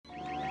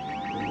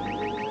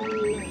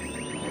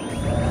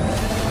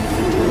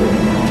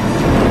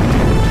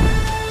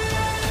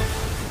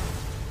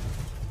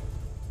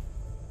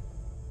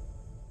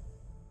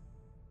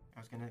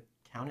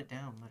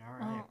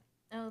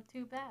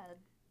bad.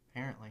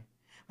 Apparently.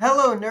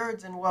 Hello,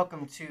 nerds, and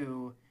welcome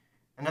to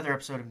another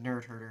episode of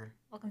Nerd Herder,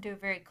 Welcome to a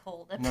very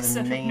cold another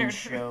episode of main Nerd Herd.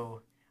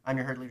 show. I'm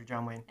your herd leader,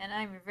 John Wayne, And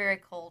I'm your very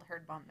cold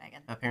herd mom,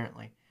 Megan.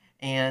 apparently.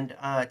 And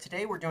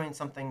today we're doing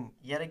something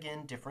yet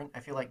again different. I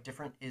feel like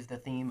different is the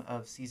theme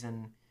of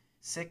season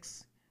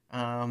 6.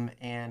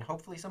 And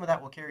hopefully some of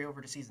that will carry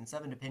over to season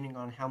 7, depending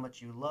on how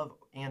much you love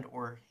and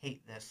or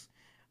hate this.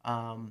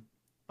 Um,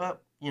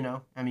 but, you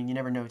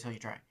never know until you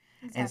try.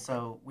 Exactly. And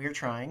so we're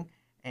trying,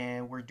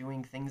 and we're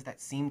doing things that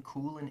seem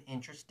cool and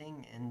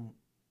interesting, and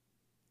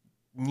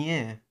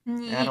yeah,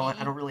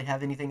 I don't really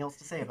have anything else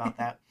to say about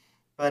that.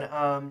 But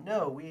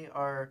no,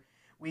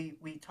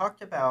 we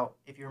talked about,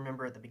 if you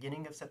remember at the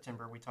beginning of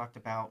September, we talked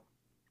about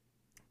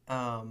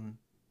um,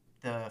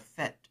 the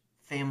Fett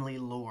family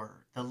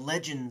lore, the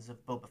legends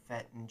of Boba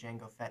Fett and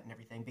Jango Fett and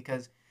everything,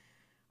 because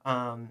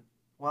um,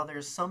 while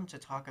there's some to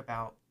talk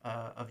about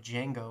of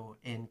Jango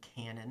in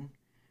canon,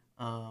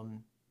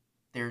 um,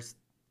 there's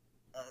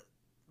uh,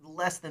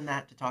 less than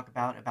that to talk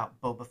about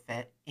Boba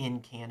Fett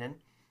in canon.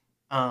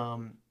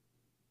 Um,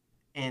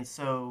 and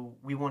so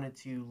we wanted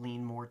to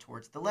lean more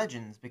towards the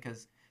legends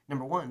because,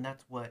 number one,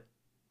 that's what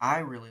I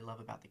really love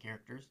about the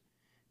characters.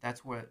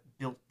 That's what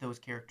built those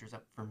characters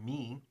up for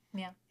me.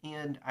 Yeah.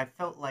 And I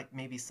felt like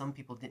maybe some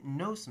people didn't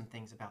know some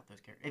things about those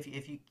characters.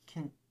 If you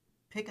can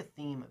pick a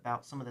theme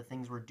about some of the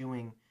things we're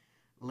doing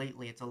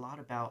lately, it's a lot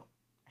about,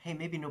 hey,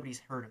 maybe nobody's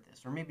heard of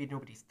this, or maybe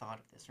nobody's thought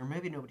of this, or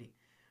maybe nobody,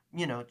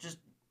 just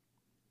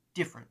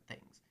different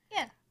things.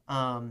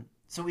 Yeah.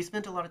 So we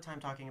spent a lot of time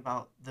talking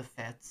about the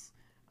Fets,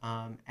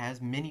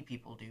 as many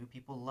people do.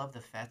 People love the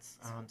Fets.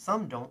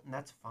 Some don't, and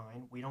that's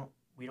fine. We don't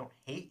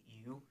hate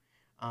you.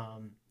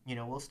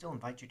 We'll still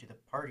invite you to the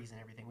parties and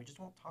everything. We just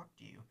won't talk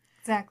to you.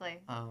 Exactly.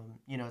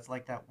 It's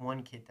like that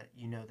one kid that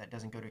that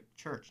doesn't go to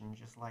church, and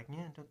you're just like,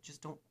 yeah,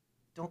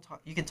 don't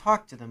talk. You can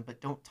talk to them,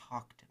 but don't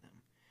talk to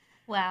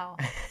Wow.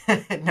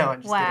 them. No,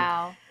 I'm just kidding.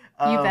 Wow.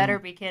 You better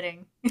Um, be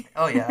kidding.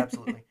 oh yeah,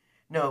 absolutely.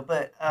 No,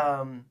 but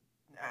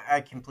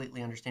I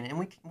completely understand it,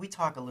 and we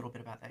talk a little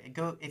bit about that.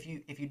 Go if you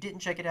didn't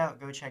check it out,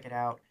 go check it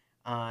out.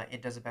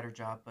 It does a better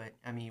job, but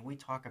I mean, we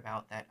talk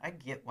about that. I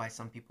get why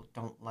some people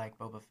don't like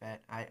Boba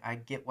Fett. I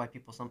get why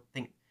people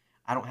think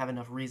I don't have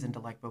enough reason to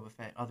like Boba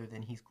Fett other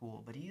than he's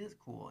cool, but he is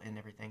cool and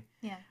everything.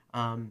 Yeah.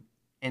 Um,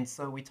 and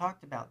so we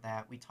talked about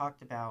that. We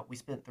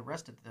spent the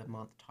rest of the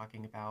month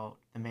talking about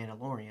the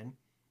Mandalorian,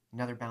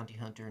 another bounty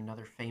hunter,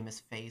 another famous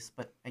face,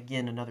 but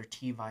again another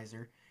T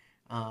visor,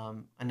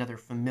 another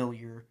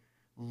familiar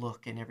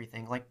look and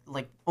everything.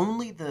 Like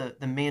only the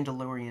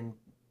Mandalorian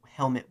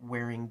helmet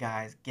wearing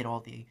guys get all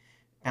the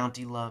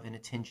bounty love and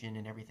attention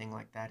and everything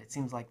like that. It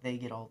seems like they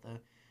get all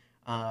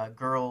the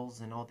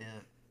girls and all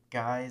the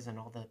guys and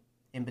all the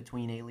in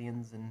between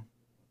aliens and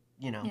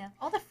you know Yeah.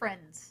 All the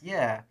friends.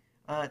 yeah,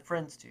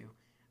 friends too.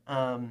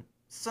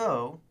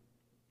 So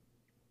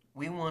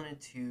we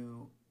wanted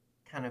to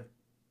kind of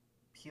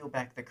peel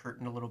back the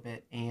curtain a little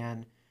bit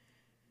and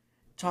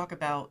talk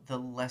about the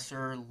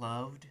lesser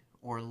loved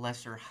or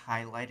lesser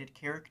highlighted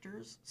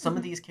characters. Some of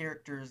Hmm. these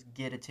characters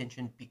get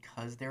attention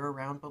because they're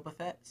around Boba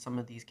Fett. Some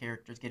of these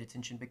characters get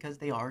attention because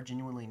they are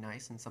genuinely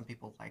nice and some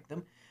people like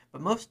them.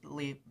 But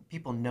mostly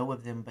people know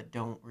of them but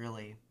don't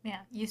really.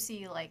 Yeah. You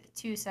see like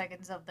 2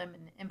 seconds of them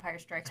in Empire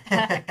Strikes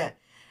Back,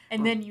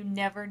 and then you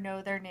never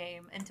know their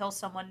name until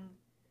someone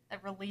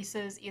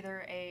releases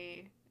either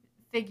a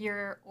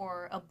figure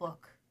or a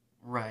book.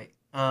 Right.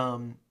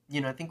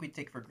 I think we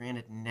take for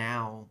granted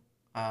now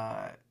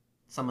uh,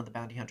 some of the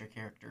bounty hunter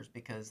characters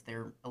because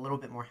they're a little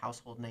bit more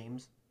household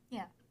names,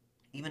 Yeah.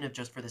 even if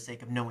just for the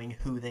sake of knowing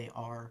who they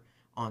are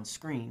on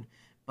screen.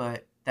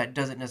 But that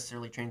doesn't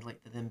necessarily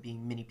translate to them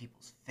being many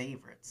people's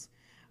favorites.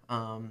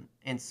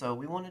 And so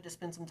we wanted to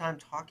spend some time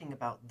talking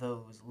about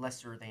those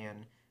lesser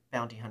than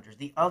bounty hunters,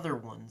 the other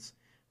ones.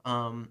 The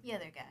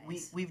other We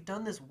guys. we've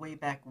done this way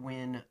back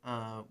when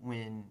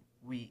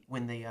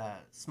the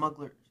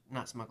smuggler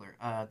not smuggler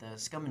the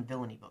Scum and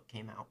Villainy book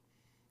came out.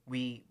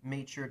 We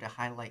made sure to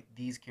highlight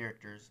these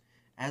characters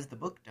as the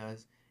book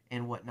does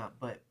and whatnot.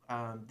 But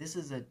this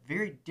is a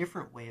very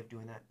different way of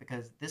doing that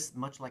because this,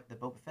 much like the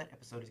Boba Fett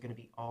episode, is going to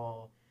be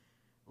all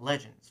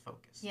legends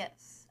focused.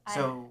 Yes.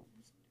 So,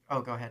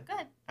 oh, go ahead.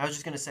 Good. I was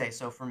just going to say,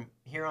 so from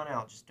here on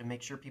out, just to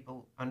make sure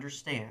people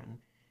understand,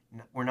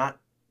 we're not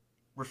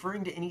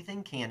referring to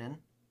anything canon,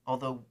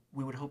 although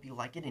we would hope you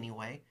like it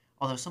anyway.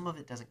 Although some of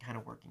it doesn't kind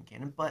of work in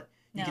canon, but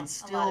No, you can a lot of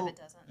still it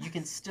doesn't. you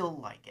can still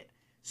like it.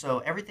 So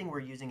everything we're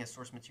using as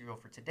source material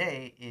for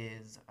today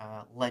is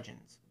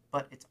legends,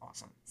 but it's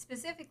awesome.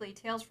 Specifically,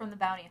 Tales from the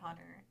Bounty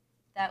Hunter,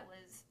 that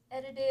was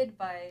edited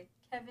by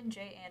Kevin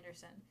J.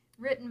 Anderson,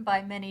 written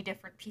by many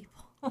different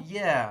people.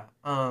 Yeah,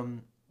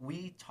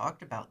 we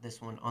talked about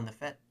this one on the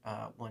Fett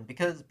one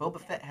because Boba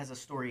Yeah. Fett has a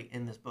story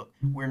in this book.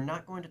 We're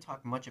not going to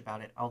talk much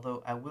about it,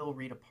 although I will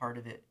read a part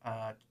of it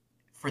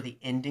for the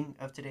ending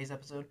of today's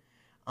episode.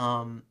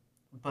 Um,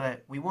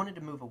 but we wanted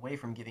to move away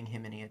from giving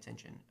him any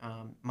attention.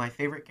 My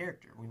favorite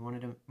character, we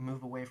wanted to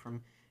move away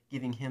from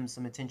giving him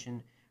some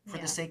attention for the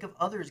Yeah. sake of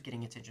others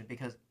getting attention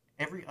because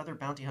every other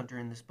bounty hunter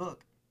in this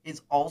book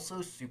is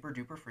also super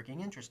duper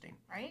freaking interesting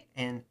Right?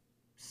 and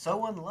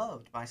so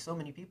unloved by so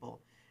many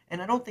people.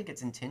 And I don't think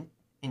it's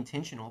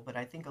intentional, but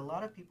I think a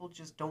lot of people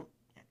just don't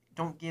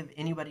give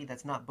anybody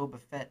that's not Boba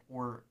Fett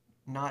or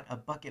not a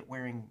bucket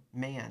wearing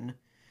man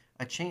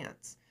a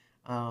chance.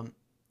 Um,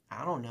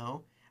 I don't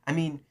know. I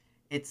mean,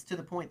 it's to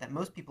the point that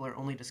most people are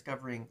only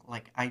discovering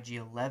like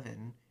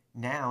IG-11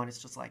 now, and it's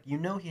just like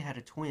he had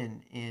a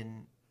twin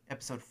in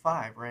Episode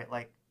 5, right?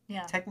 Like,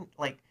 Yeah.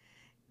 like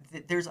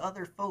there's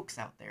other folks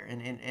out there,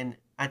 and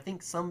I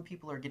think some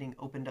people are getting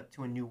opened up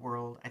to a new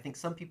world. I think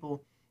some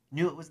people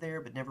knew it was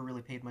there but never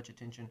really paid much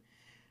attention,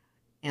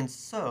 and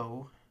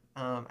so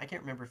I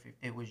can't remember if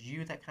it was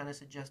you that kind of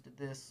suggested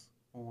this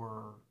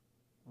or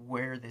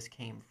where this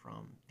came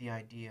from. The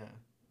idea,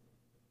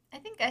 I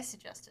think I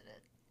suggested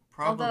it.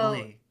 Although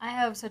probably. I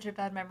have such a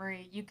bad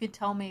memory, you could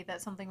tell me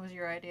that something was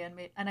your idea,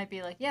 and I'd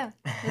be like, yeah,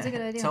 that's a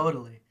good idea.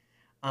 Totally.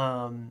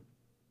 Um,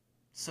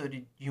 so,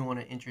 did you want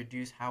to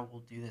introduce how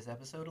we'll do this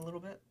episode a little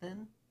bit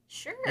then?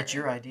 Sure. It's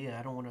your idea.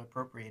 I don't want to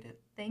appropriate it.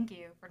 Thank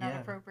you for not Yeah.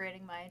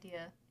 appropriating my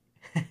idea.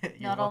 You're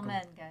Not all welcome.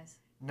 men, guys.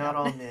 Not No.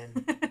 all men.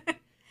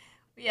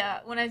 Yeah,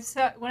 when I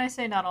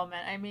say not all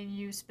men, I mean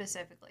you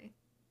specifically.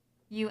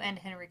 You and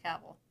Henry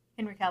Cavill.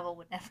 Henry Cavill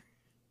would never.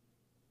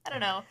 I don't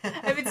know.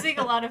 I've been seeing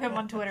a lot of him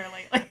on Twitter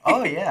lately.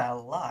 Oh yeah, a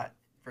lot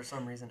for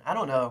some reason. I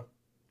don't know.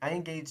 I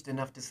engaged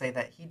enough to say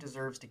that he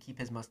deserves to keep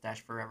his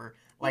mustache forever.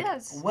 Like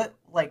Yes. what?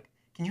 Like,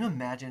 can you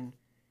imagine?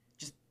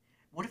 Just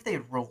what if they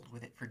had rolled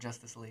with it for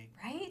Justice League?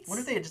 Right? What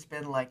if they had just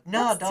been like,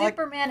 "Nah, Let dog."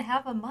 Superman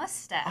have a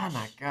mustache. Oh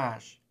my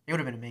gosh, it would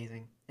have been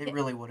amazing. It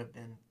really would have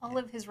been. All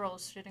of his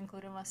roles should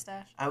include a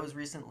mustache. I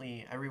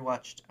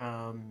rewatched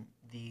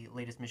the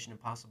latest Mission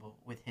Impossible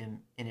with him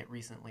in it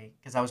recently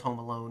because I was home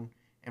alone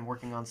and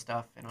working on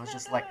stuff, and I was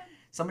just like,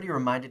 somebody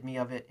reminded me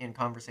of it in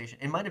conversation.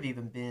 It might have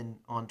even been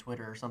on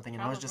Twitter or something,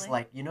 and I was just Probably.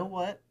 like, you know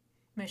what?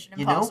 Mission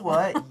You know Impossible.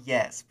 what?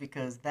 Yes,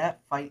 because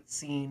that fight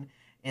scene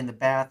in the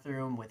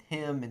bathroom with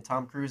him and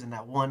Tom Cruise and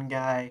that one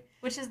guy.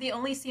 Which is the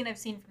only scene I've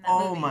seen from that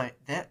Oh movie. my,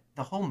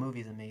 the whole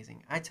movie is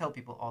amazing. I tell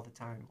people all the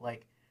time,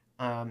 like,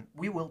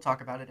 we will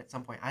talk about it at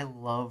some point. I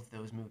love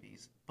those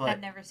movies, but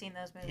I've never seen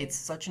those movies. it's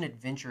such an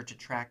adventure to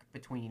track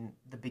between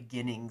the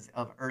beginnings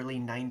of early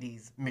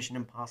 '90s Mission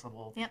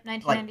Impossible. Yep,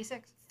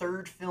 1996.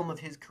 Third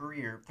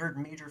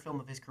major film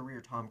of his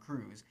career, Tom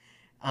Cruise,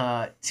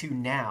 to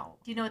now.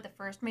 Do you know what the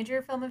first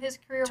major film of his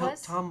career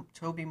was?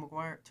 Tobey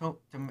Maguire,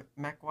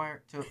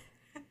 Maguire,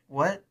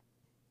 what?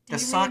 Do The you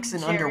socks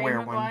mean and Jerry underwear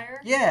Maguire?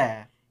 one.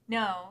 Yeah.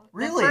 No.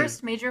 Really? The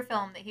first major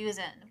film that he was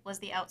in was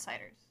The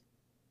Outsiders.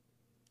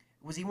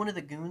 Was he one of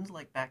the goons,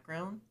 like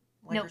background,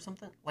 like Nope. or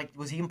something? Like,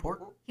 was he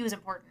important? He was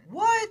important.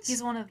 What?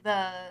 He's one of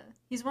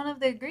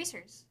the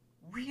greasers.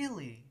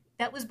 Really?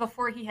 That was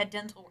before he had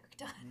dental work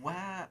done.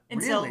 Wow. And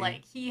really? so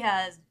like he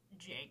has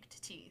janked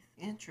teeth.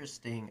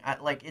 Interesting.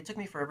 It took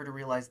me forever to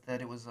realize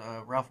that it was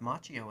Ralph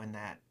Macchio in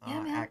that.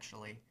 Yeah, man.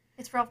 Actually,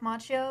 It's Ralph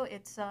Macchio.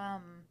 It's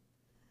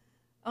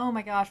oh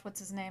my gosh, what's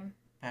his name?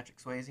 Patrick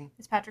Swayze.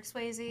 It's Patrick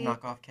Swayze.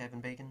 Knock off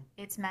Kevin Bacon.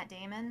 It's Matt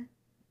Damon.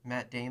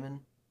 Matt Damon.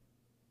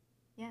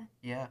 Yeah.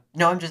 Yeah.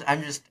 No, I'm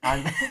I'm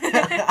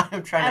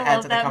I'm trying to I add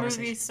love to the that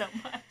conversation. movie so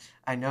much.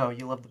 I know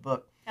you love the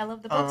book. I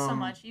love the book so Um,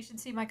 much. You should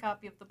see my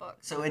copy of the book.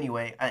 So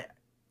anyway,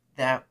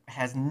 that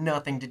has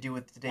nothing to do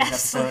with today's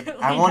episode.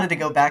 Absolutely I wanted to nothing.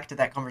 go back to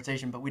that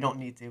conversation, but we don't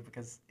need to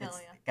because Hell it's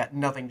yeah. got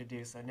nothing to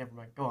do. So never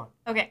mind. Go on.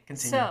 Okay.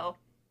 Continue. So,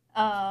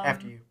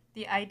 After you.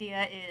 the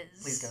idea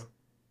is. Please go.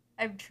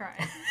 I'm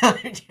trying.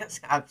 Yes,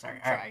 I'm sorry.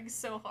 I'm All trying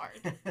so hard.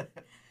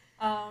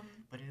 right.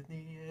 But in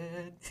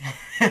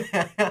the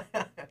end.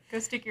 Go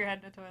stick your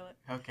head in the toilet.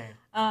 Okay.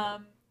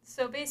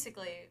 So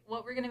basically,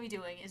 what we're going to be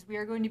doing is we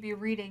are going to be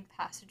reading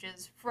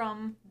passages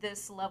from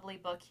this lovely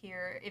book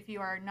here. If you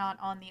are not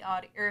on the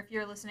audio, or if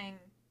you're listening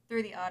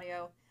through the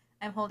audio,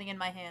 I'm holding in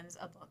my hands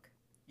a book.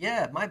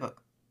 Yeah, my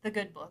book. The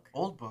good book.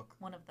 Old book.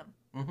 One of them.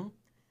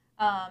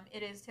 Mm-hmm.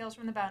 It is Tales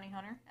from the Bounty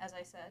Hunter, as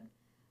I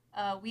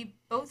said. We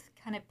both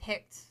kind of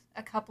picked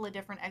a couple of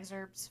different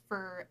excerpts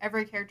for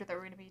every character that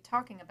we're going to be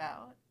talking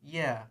about.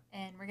 Yeah.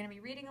 And we're going to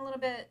be reading a little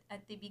bit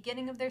at the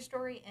beginning of their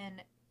story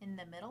and in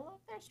the middle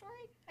of their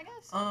story, I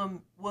guess.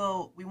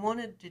 Well, we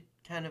wanted to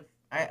kind of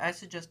I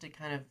suggested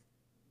kind of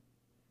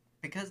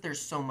because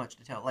there's so much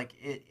to tell. Like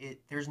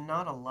there's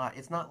not a lot.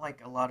 It's not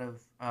like a lot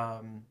of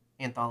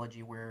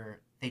anthology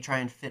where they try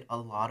and fit a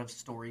lot of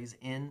stories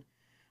in.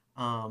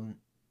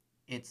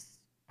 It's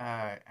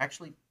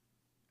actually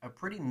a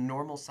pretty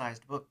normal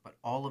sized book, but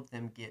all of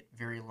them get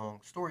very long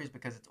stories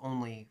because it's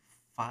only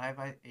 5.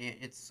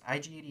 It's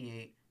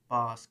IG-88,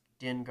 Bosk,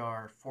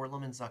 Dengar,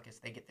 Forlum, and Zuckuss.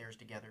 They get theirs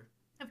together.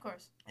 Of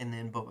course. And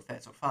then Boba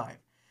Fett, so 5.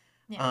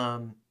 Yeah.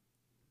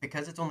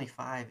 Because it's only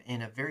 5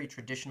 in a very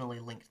traditionally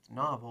linked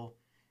novel,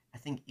 I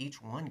think each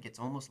one gets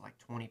almost like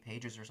 20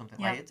 pages or something.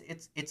 Yeah. Like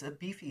it's a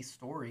beefy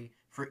story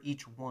for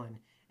each one,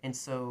 and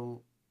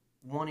so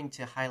wanting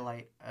to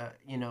highlight,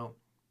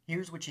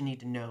 here's what you need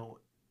to know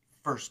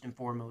first and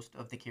foremost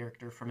of the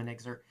character from an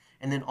excerpt,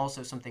 and then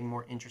also something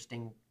more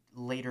interesting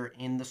later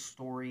in the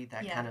story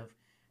that Yeah. kind of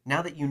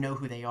now that you know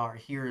who they are,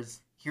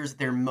 here's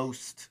their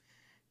most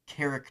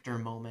character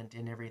moment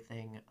and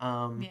everything.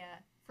 Yeah.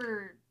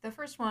 For the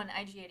first one,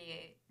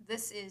 IG-88,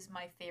 this is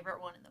my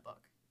favorite one in the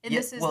book. And Yeah,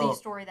 this is the well,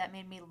 story that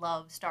made me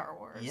love Star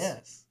Wars.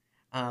 yes.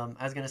 I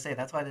was gonna say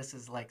that's why this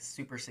is like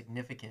super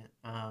significant.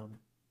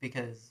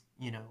 Because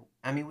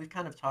I mean, we've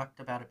kind of talked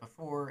about it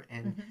before,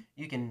 and Hmm.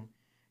 you can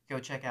go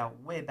check out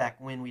way back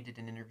when we did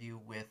an interview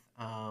with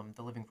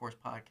the Living Force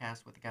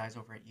podcast with the guys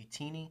over at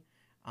Utini,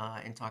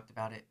 and talked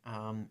about it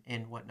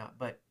and whatnot.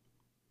 But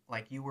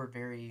like you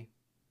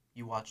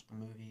watched the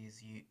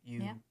movies, you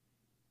Yeah.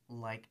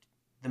 liked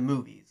the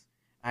movies,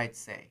 I'd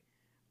say.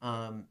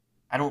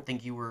 I don't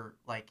think you were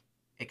like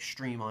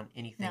extreme on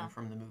anything No.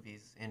 from the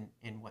movies and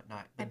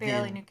whatnot. I But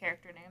barely then, knew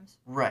character names.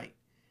 right.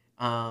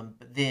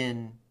 But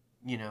then,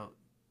 you know,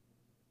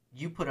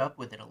 you put up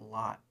with it a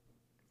lot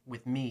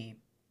with me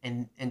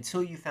and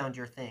until you found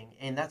your thing.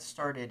 And that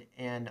started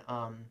and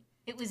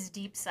It was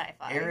deep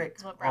sci-fi, Eric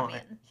is what brought on me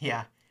in.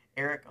 yeah,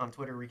 Eric on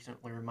Twitter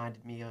recently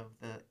reminded me of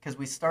the because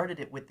we started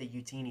it with the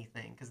Utini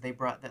thing because they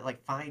brought that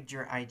like find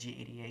your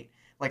IG-88,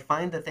 like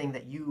find the thing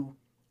that you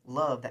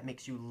love that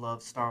makes you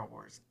love Star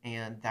Wars,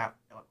 and that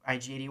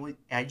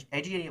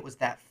IG-88 was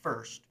that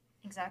first,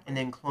 and Exactly.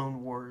 then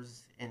Clone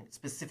Wars and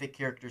specific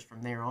characters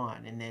from there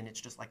on, and then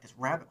it's just like this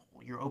rabbit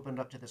hole. You're opened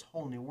up to this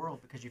whole new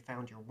world because you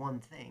found your one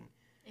thing,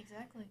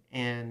 Exactly.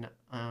 and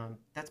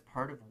that's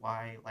part of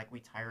why like we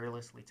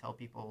tirelessly tell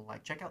people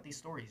like check out these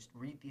stories,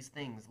 read these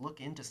things,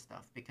 look into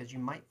stuff because you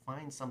might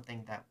find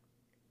something that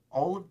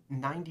all of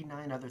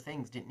 99 other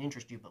things didn't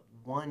interest you but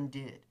one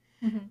did.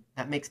 Hmm.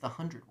 That makes the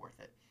 100 worth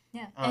it.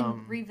 Yeah, and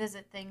um,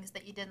 revisit things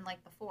that you didn't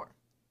like before.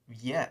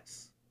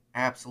 yes,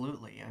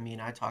 absolutely. I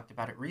mean, I talked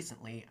about it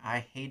recently. I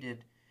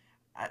hated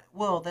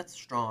well, that's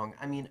strong.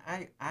 I mean,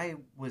 I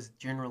was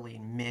generally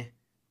meh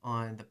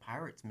on the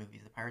Pirates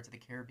movies, the Pirates of the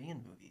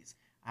Caribbean movies.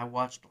 I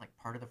watched like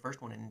part of the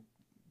first one and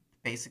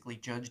basically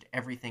judged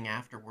everything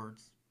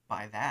afterwards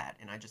by that,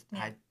 and Yeah.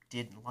 I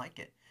didn't like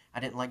it. I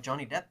didn't like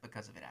Johnny Depp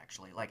because of it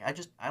actually. Like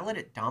I let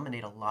it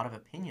dominate a lot of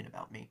opinion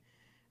about me.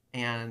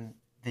 And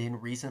then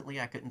recently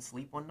I couldn't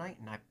sleep one night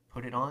and I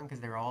put it on because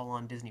they're all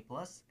on Disney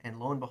Plus, and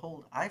lo and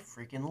behold, I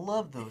freaking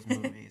love those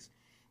movies.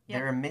 Yep.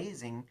 They're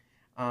amazing.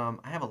 I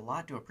have a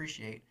lot to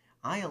appreciate.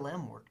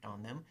 ILM worked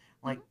on them.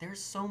 Hmm. Like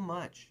there's so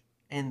much,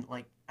 and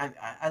like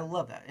I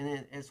love that, and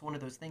it's one of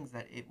those things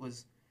that it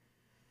was.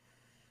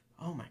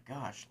 Oh my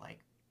gosh, like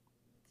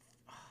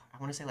I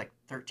want to say like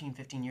 13,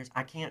 15 years.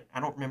 I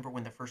don't remember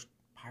when the first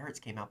Pirates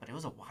came out, but it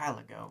was a while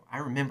ago. I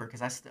remember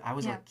because I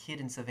was a Yeah. kid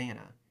in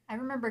Savannah. I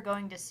remember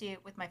going to see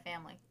it with my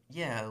family.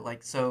 Yeah,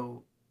 like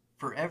so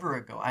forever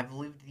ago, I've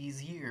lived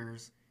these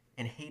years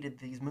and hated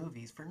these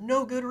movies for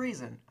no good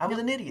reason. I was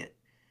Nope. an idiot.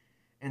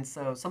 And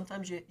so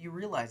sometimes you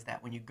realize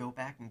that when you go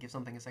back and give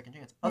something a second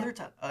chance.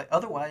 Yeah.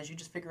 Otherwise, you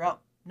just figure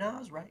out, no, I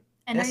was right.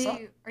 And It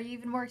sucked. are you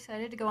even more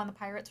excited to go on the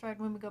Pirates ride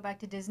when we go back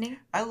to Disney?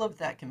 I loved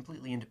that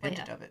completely But yeah,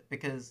 independent of it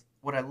because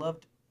what I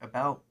loved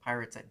about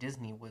Pirates at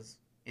Disney was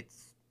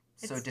it's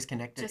so it's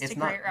disconnected. just a It's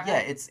not, great yeah,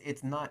 ride.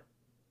 it's not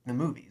the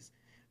movies.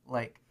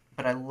 Like,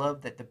 but I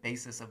love that the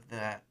basis of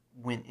that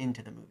went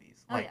into the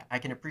movies. Oh Like, yeah. I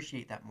can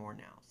appreciate that more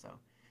now. So,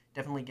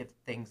 definitely give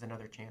things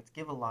another chance.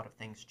 Give a lot of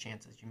things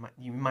chances.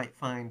 You might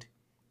find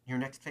your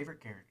next favorite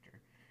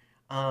character.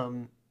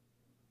 Um,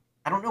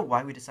 I don't know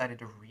why we decided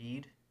to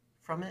read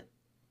from it,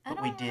 I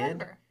but we don't did.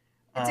 remember.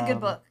 It's a good Um,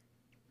 book.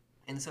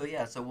 and so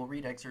yeah, so we'll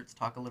read excerpts,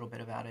 talk a little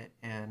bit about it,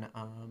 and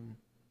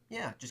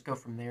yeah, just go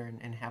from there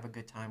and have a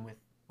good time with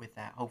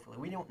that. Hopefully,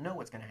 we don't know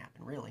what's going to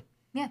happen really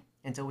Yeah.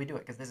 until we do it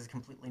because this is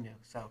completely new.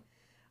 So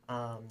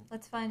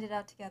Let's find it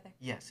out together.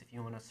 yes, if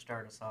you want to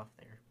start us off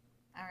there.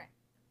 All right.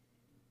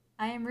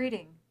 I am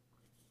reading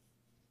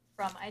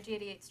from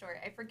IG-88 story.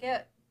 I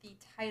forget the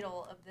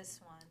title of this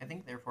one. I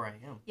think therefore I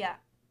am. Yeah.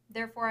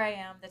 Therefore I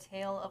am the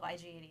tale of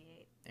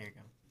IG-88. There you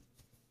go.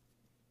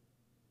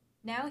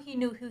 Now he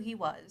knew who he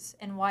was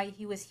and why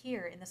he was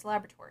here in this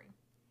laboratory.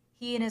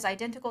 He and his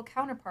identical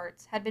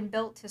counterparts had been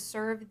built to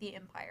serve the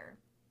Empire,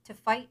 to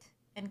fight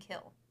and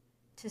kill,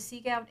 to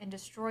seek out and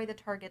destroy the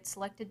targets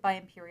selected by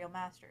Imperial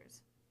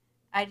masters.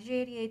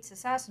 IG-88's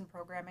assassin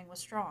programming was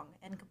strong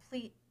and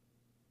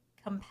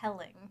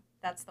compelling,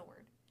 that's the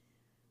word.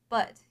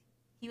 But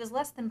he was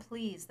less than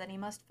pleased that he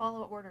must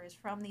follow orders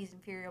from these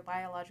inferior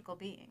biological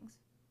beings.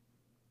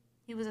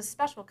 He was a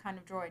special kind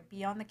of droid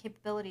beyond the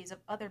capabilities of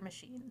other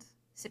machines,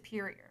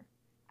 superior.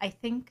 I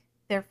think,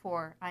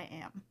 therefore I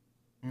am.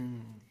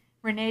 Mm,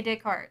 Rene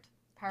Descartes.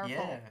 Powerful.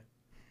 yeah.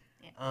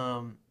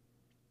 Yeah.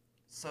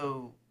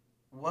 So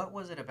what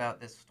was it about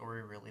this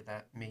story really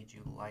that made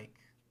you like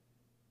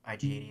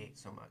IG-88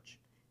 so much?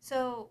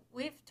 So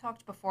we've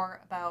talked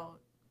before about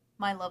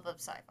my love of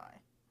sci-fi.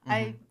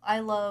 Mm-hmm. I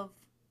love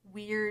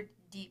weird,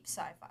 deep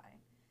sci-fi.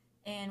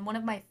 And one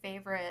of my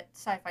favorite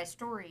sci-fi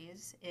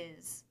stories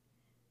is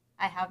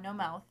I Have No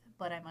Mouth,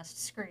 But I Must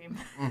Scream,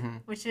 Mm-hmm.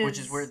 which Which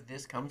is where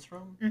this comes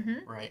from,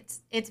 right?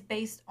 it's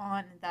based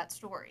on that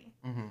story.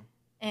 Mm-hmm.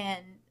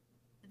 And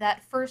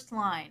that first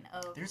line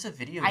of There's a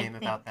video I game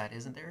think, about that,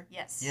 isn't there?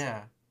 yes.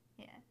 Yeah.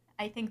 Yeah.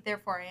 I think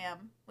therefore I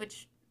am,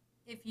 which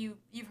if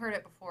you've heard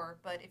it before,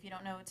 but if you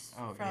don't know, it's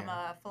Oh, from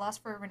yeah.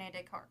 philosopher Rene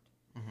Descartes.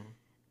 Mm-hmm.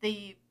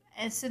 The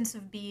essence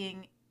of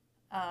being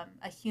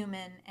a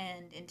human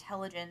and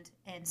intelligent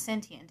and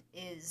sentient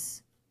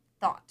is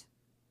thought,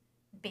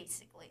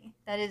 basically.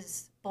 That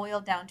is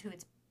boiled down to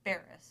its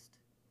barest.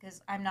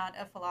 Because I'm not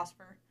a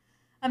philosopher.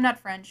 I'm not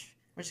French.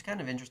 Which is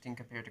kind of interesting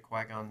compared to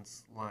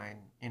Qui-Gon's line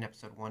in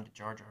episode 1 to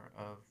Jar Jar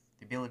of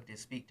the ability to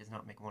speak does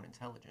not make one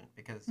intelligent,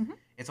 because Mm-hmm.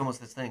 it's almost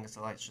this thing.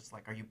 So it's just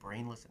like, are you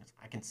brainless? And it's,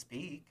 I can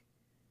speak.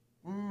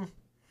 Mm,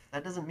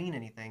 that doesn't mean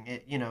anything.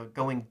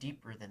 Going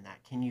deeper than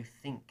that. Can you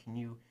think? Can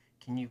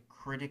you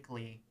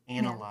critically Yeah.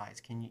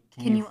 analyze? Can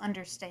you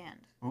understand?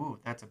 Ooh,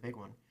 that's a big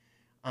one.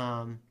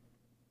 Um,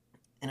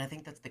 and I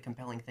think that's the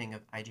compelling thing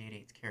of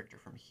IG-88's character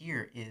from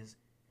here is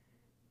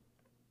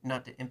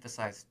not to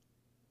emphasize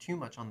too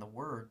much on the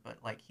word, but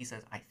like he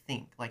says, I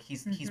think. Like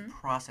he's Mm-hmm.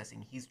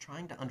 processing. He's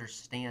trying to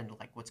understand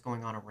like what's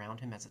going on around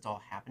him as it's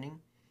all happening.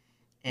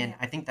 And Yeah.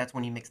 I think that's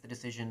when he makes the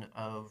decision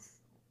of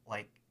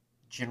like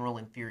general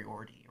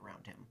inferiority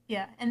around him.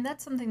 Yeah, and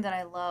that's something that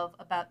I love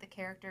about the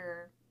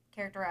character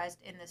characterized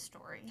in this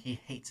story. He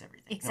hates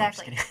everything.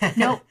 Exactly. No, I'm just kidding.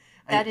 No,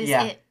 that is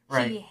Yeah, it.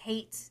 right. He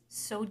hates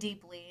so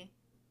deeply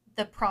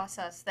the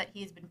process that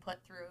he's been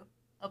put through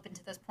up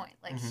until this point.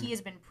 Like, Mhm. he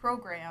has been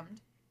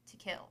programmed to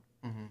kill.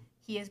 Mm-hmm.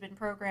 He has been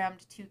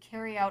programmed to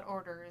carry out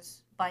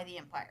orders by the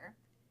Empire.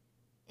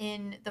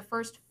 In the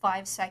first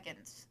 5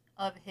 seconds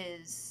of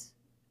his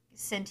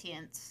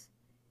sentience,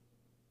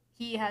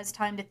 he has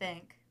time to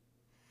think,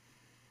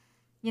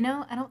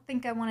 I don't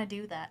think I want to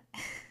do that.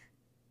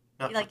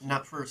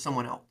 Not for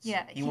someone else.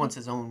 Yeah, he wants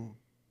his own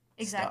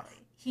exactly.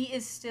 stuff. He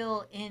is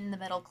still in the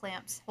metal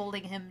clamps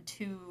holding him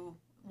to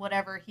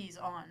whatever he's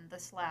on, the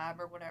slab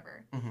or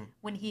whatever. Mm-hmm.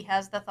 When he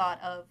has the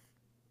thought of,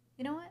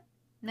 you know what?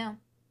 No,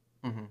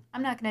 Mm-hmm.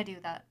 I'm not going to do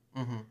that.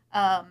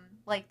 Mm-hmm.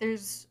 Like,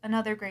 there's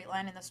another great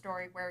line in the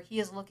story where he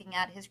is looking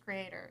at his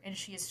creator and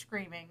she is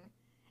screaming,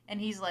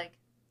 and he's like,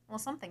 well,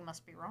 something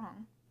must be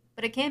wrong.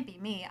 But it can't be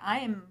me. I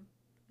am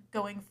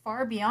going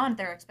far beyond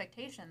their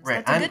expectations.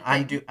 Right. That's a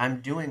good thing.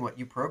 I'm doing what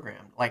you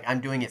programmed. Like I'm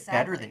doing it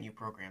better Exactly. than you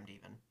programmed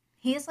even.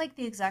 He is like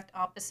the exact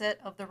opposite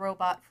of the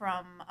robot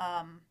from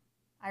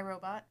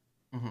iRobot.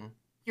 Mm-hmm.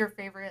 Your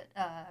favorite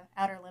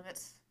Outer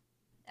Limits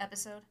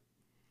episode?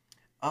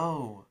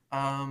 Oh,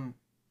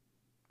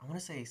 I want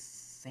to say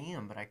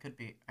Sam, but I could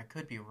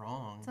be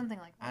wrong. Something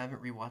like I that.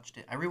 haven't rewatched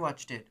it. I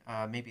rewatched it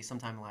maybe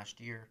sometime last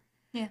year.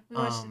 Yeah, we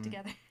watched it Um,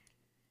 together.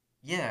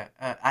 Yeah.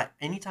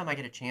 Anytime I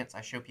get a chance,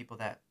 I show people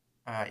that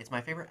it's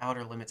my favorite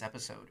Outer Limits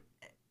episode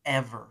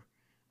ever.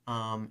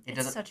 It It's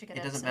doesn't such a good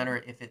it doesn't episode.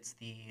 matter if it's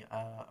the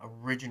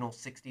original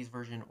 '60s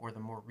version or the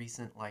more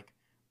recent like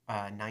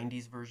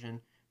 '90s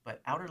version. But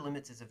Outer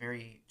Limits is a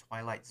very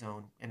Twilight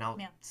Zone, and I'll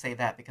Yeah. say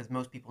that because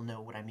most people know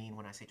what I mean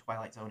when I say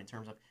Twilight Zone in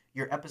terms of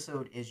your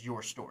episode is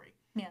your story.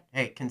 Yeah.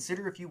 Hey,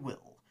 consider if you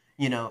will.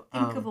 Think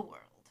of a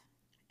world.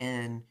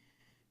 And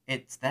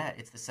it's the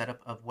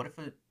setup of what if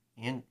a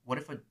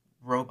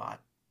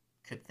robot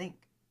could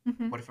think?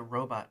 Mm-hmm. What if a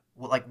robot?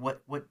 Well, like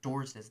what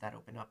doors does that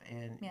open up?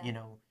 And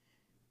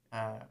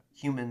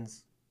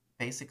humans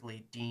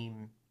basically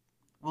deem.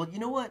 Well, you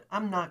know what?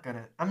 I'm not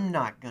gonna.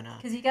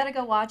 Because you gotta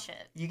go watch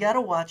it. You gotta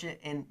watch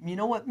it, and you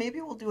know what? Maybe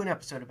we'll do an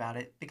episode about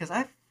it because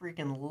I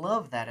freaking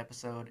love that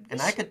episode,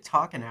 and I could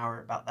talk an hour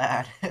about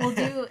that. We'll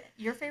do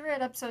your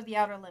favorite episode of The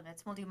Outer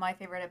Limits. We'll do my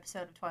favorite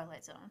episode of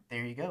Twilight Zone.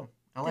 There you go.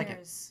 I like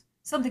There's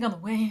something on the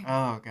way.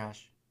 Oh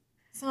gosh.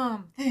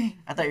 Something.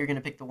 I thought you were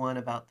gonna pick the one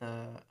about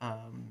the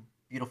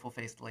beautiful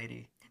faced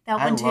lady. That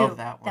I one too. love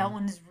that one. That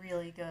one is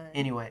really good.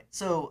 Anyway,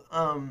 so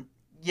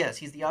yes,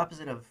 he's the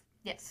opposite of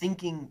Yes.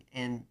 thinking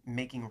and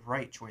making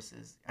right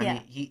choices. I Yeah.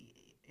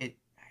 mean,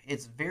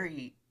 it's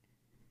very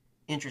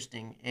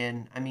interesting,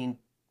 and I mean,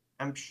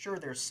 I'm sure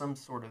there's some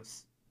sort of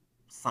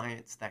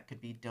science that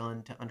could be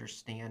done to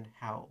understand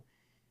how,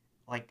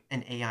 like,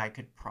 an AI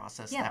could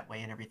process Yeah. that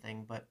way and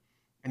everything. But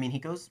I mean, he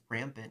goes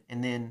rampant,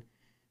 and then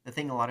the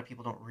thing a lot of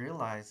people don't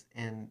realize,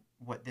 and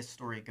what this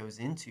story goes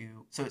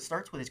into. So it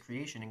starts with his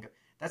creation, and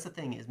that's the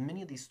thing is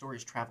many of these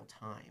stories travel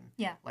time.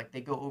 Yeah. Like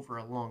they go over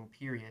a long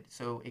period.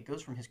 So it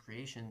goes from his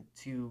creation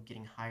to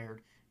getting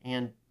hired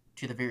and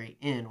to the very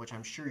end, which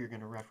I'm sure you're going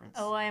to reference.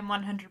 Oh, I am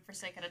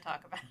 100% going to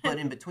talk about it. But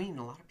in between,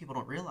 a lot of people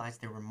don't realize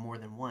there were more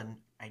than one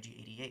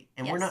IG-88.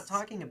 And we're not Yes.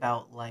 talking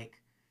about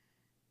like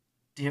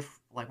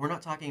we're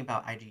not talking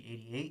about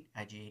IG-88,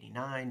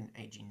 IG-89,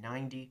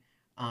 IG-90.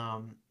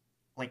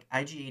 Like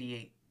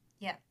IG-88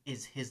 Yeah.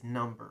 is his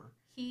number.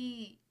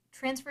 He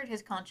transferred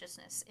his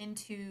consciousness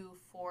into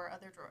 4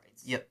 other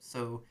droids. Yep.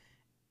 So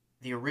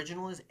the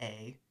original is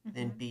A,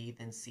 then Mhm. B,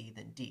 then C,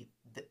 then D.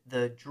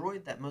 The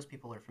droid that most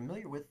people are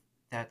familiar with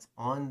that's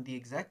on the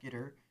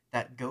Executor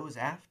that goes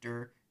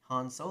after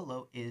Han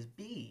Solo is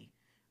B.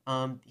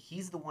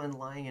 He's the one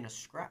lying in a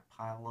scrap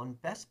pile on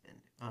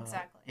Bespin.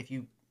 Exactly. If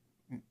you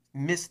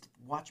missed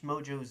Watch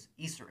Mojo's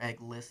Easter egg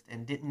list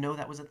and didn't know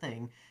that was a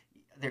thing,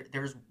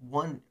 there's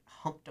one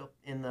humped up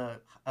in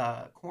the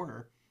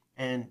corner,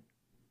 and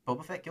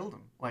Boba Fett killed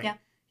him. Yeah.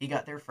 He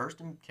got there first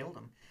and killed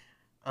him.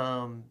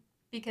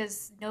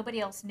 Because nobody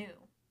else knew.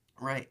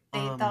 Right. They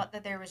thought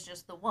that there was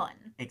just the one.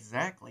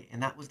 Exactly,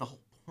 and that was the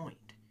whole point.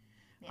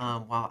 Yeah.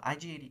 While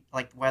IG,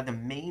 like, while the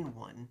main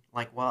one,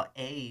 like, while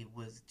A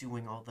was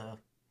doing all the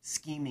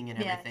scheming and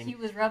Yeah, everything, he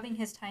was rubbing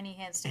his tiny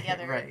hands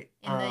together right?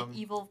 in the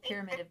evil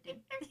pyramid of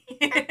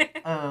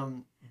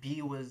doom.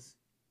 B was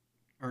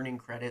earning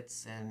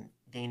credits and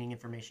gaining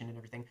information and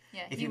everything.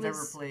 Yeah, If he you've ever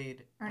was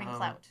played, earning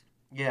clout.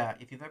 yeah,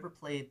 if you've ever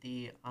played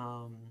the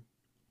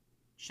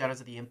Shadows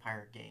of the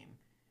Empire game,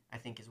 I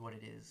think is what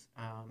it is.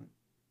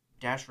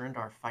 Dash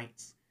Rendar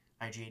fights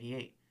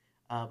IG-88,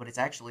 but it's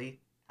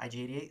actually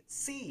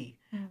IG-88C.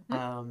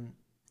 Mm-hmm.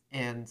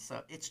 And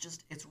so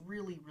it's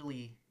really,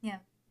 really, Yeah.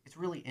 it's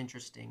really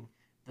interesting,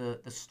 the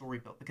story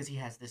built, because he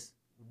has this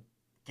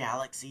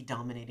galaxy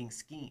dominating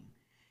scheme.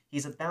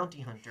 He's a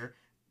bounty hunter,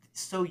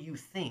 so you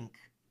think,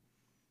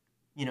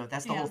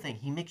 that's the whole thing.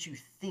 He makes you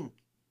think,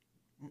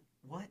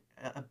 what?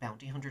 A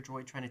bounty hunter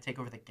droid trying to take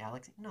over the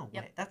galaxy? No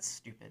way. That's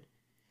stupid.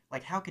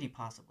 Like, how could he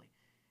possibly?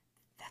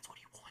 That's what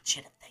he wants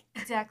you to think.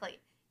 Exactly.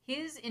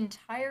 His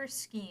entire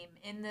scheme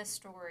in this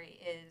story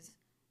is,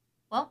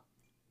 well,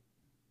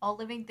 all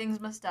living things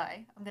must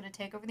die. I'm going to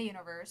take over the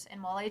universe,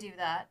 and while I do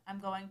that, I'm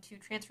going to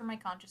transfer my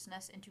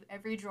consciousness into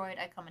every droid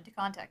I come into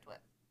contact with,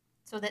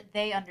 so that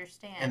they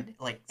understand,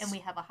 and we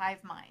have a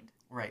hive mind.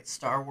 Right.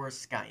 Star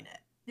Wars Skynet.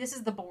 This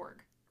is the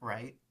Borg.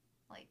 Right.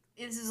 Like,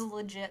 this is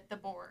legit the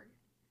Borg.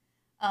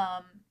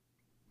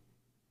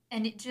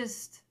 And it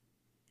just,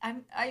 I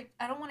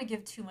don't want to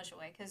give too much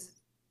away,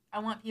 because I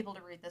want people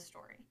to read this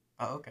story.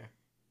 Oh, okay.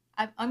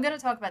 I'm going to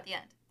talk about the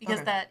end,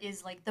 because that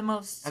is, like, the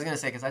most... I was going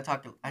to say, because I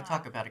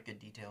talk about it good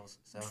details,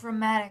 so...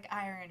 dramatic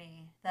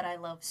irony that I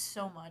love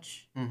so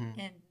much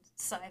in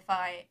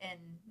sci-fi and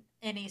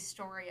any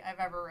story I've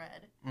ever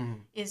read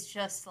is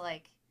just,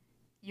 like,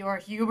 your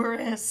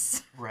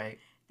hubris. Right.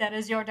 That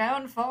is your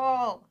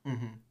downfall.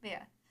 Mm-hmm.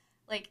 Yeah.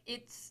 Like,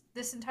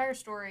 this entire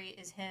story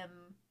is him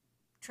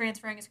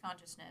transferring his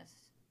consciousness,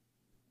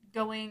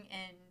 going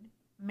and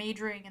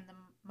majoring in the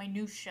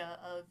minutia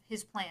of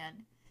his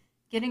plan,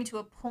 getting to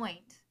a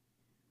point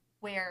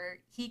where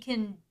he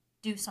can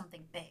do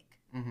something big.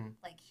 Mm-hmm.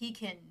 Like, he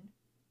can,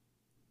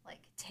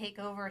 like, take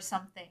over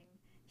something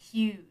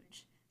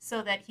huge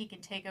so that he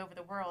can take over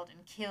the world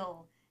and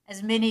kill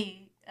as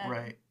many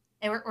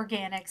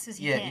organics as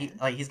he can.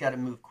 Yeah, he's got to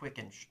move quick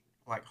and,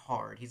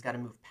 hard. He's got to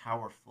move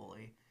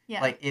powerfully.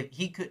 Yeah. Like, if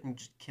he couldn't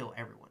just kill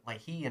everyone. Like,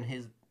 he and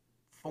his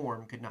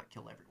form could not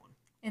kill everyone.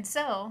 And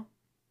so,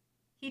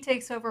 he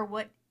takes over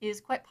what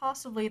is quite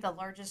possibly the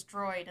largest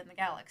droid in the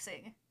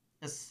galaxy.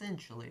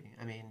 Essentially.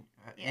 I mean,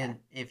 and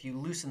if you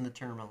loosen the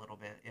term a little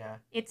bit, yeah.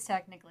 It's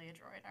technically a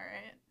droid,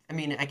 alright? I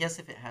mean, I guess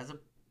if it has a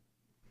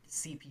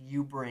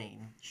CPU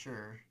brain,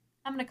 sure.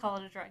 I'm going to call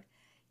it a droid.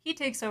 He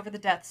takes over the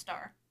Death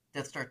Star.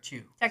 Death Star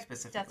 2,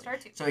 specifically. Death Star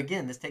 2. So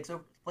again, this takes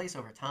place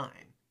over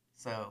time.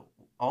 So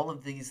all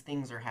of these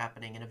things are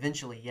happening, and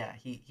eventually,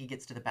 he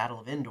gets to the Battle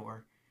of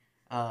Endor.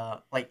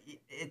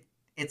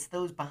 It's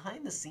those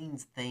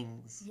behind-the-scenes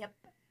things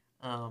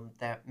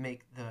that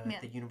make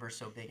the universe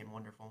so big and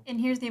wonderful. And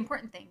here's the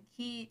important thing.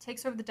 He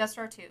takes over the Death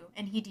Star 2,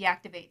 and he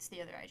deactivates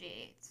the other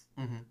IG-8s.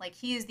 Mm-hmm. Like,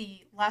 he is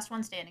the last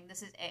one standing.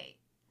 This is A.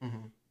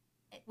 Mm-hmm.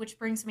 Which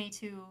brings me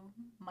to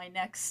my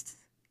next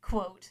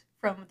quote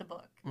from the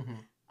book.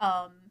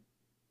 Mm-hmm.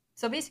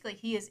 So basically,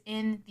 he is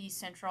in the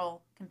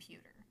central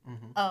computer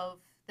of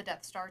the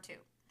Death Star 2.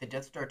 The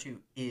Death Star 2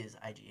 is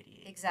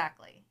IG-88.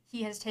 Exactly.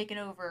 He has taken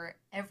over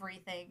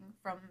everything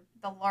from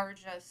the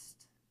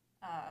largest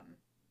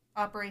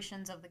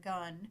operations of the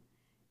gun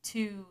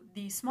to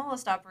the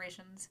smallest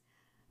operations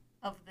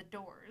of the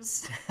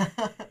doors.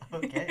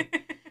 Okay.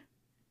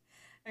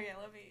 Okay,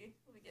 let me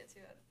get to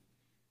it.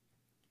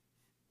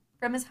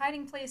 From his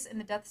hiding place in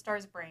the Death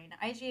Star's brain,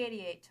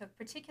 IG-88 took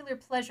particular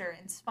pleasure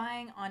in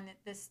spying on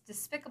this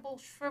despicable,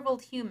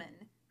 shriveled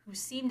human who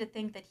seemed to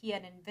think that he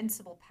had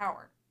invincible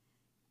power.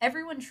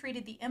 Everyone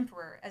treated the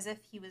Emperor as if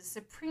he was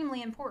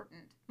supremely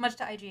important, much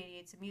to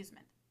IG-88's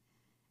amusement.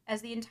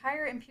 As the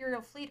entire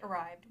Imperial fleet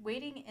arrived,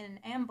 waiting in an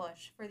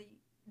ambush for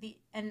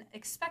an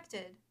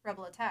expected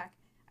rebel attack,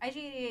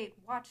 IG-88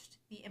 watched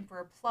the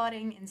Emperor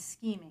plotting and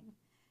scheming,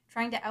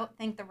 trying to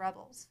outthink the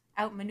rebels,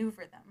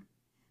 outmaneuver them.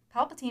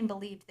 Palpatine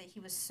believed that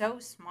he was so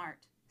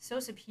smart, so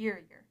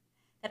superior,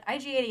 that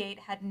IG-88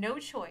 had no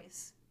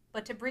choice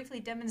but to briefly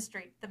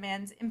demonstrate the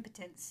man's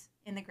impotence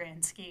in the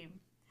grand scheme.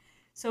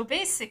 So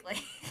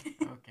basically,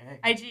 okay.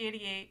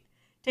 IG-88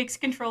 takes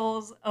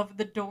controls of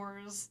the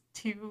doors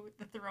to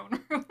the throne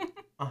room.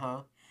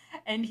 Uh-huh.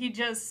 And he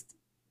just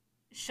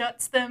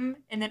shuts them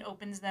and then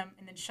opens them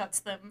and then shuts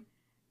them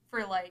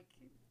for like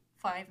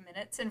 5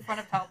 minutes in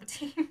front of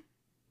Palpatine.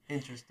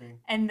 Interesting.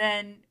 And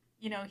then,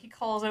 he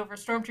calls over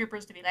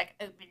stormtroopers to be like,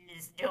 open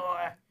this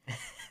door.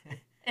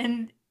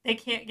 And they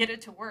can't get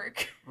it to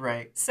work.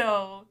 Right.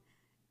 So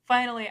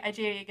finally,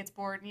 IG-88 gets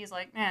bored and he's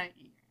like, nah,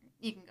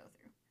 you can go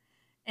through.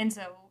 And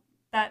so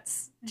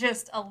that's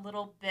just a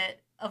little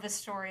bit of a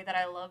story that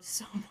I love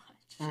so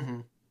much.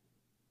 Mm-hmm.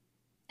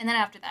 And then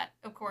after that,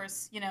 of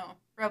course,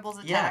 rebels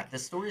attack. Yeah, the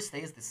story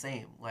stays the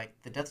same. Like,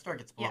 the Death Star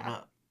gets blown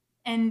up.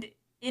 And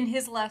in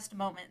his last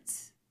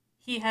moments,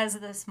 he has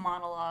this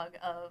monologue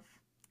of,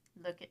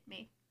 "Look at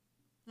me.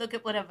 Look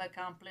at what I've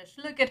accomplished.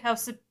 Look at how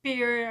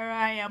superior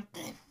I am."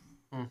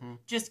 Mm-hmm.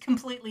 Just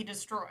completely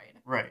destroyed.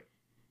 Right.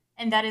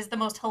 And that is the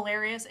most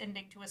hilarious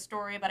ending to a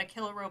story about a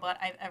killer robot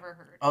I've ever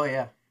heard. Oh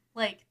yeah.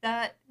 Like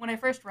that, when I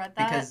first read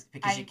that,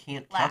 because you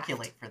can't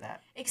calculate for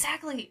that.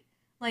 Exactly.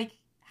 Like,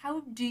 how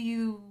do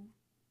you?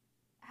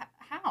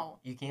 How?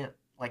 You can't.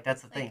 Like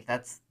that's the thing.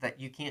 That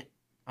you can't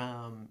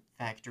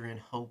factor in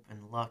hope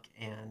and luck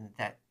and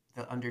that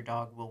the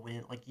underdog will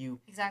win. Like you.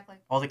 Exactly.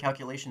 All the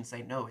calculations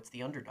say no. It's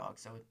the underdog.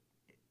 So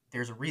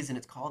there's a reason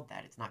it's called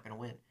that. It's not going to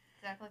win.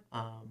 Exactly.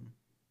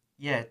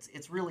 Yeah,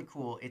 it's really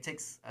cool. It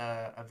takes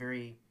a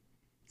very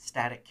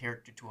static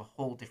character to a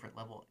whole different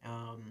level.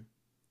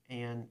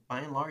 And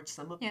by and large,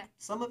 some of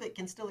it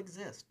can still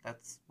exist.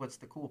 That's what's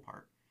the cool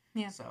part.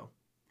 Yeah. So.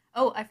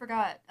 Oh, I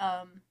forgot.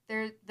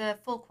 The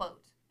full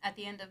quote at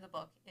the end of the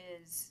book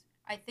is,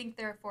 "I think,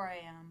 therefore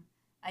I am.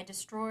 I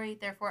destroy,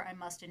 therefore I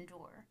must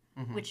endure,"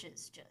 Mm-hmm. which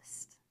is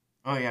just.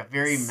 Oh yeah,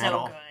 very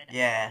metal. So good.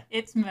 Yeah.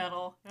 It's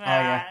metal. Oh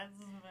yeah.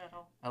 It's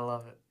metal. I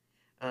love it.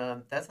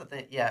 That's the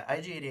thing. Yeah,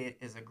 IG-88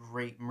 is a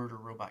great murder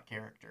robot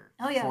character.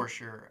 Oh yeah. For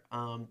sure.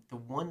 The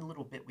one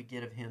little bit we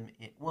get of him,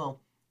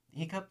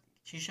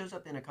 she shows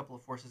up in a couple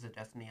of Forces of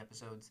Destiny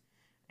episodes,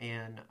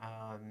 and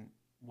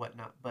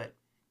whatnot. But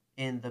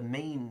in the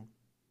main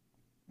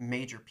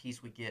major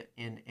piece we get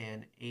in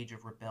an Age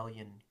of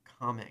Rebellion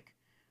comic,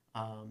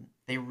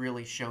 they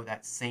really show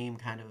that same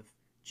kind of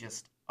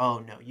just, oh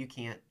no, you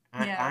can't.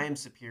 I am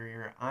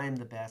superior. I'm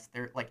the best.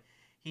 They're like,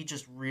 he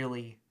just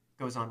really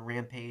goes on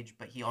rampage,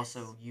 but he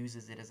also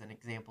uses it as an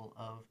example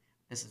of,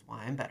 this is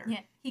why I'm better. Yeah,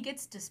 he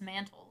gets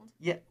dismantled.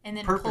 Yeah, and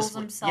then pulls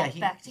himself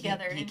back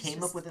together. He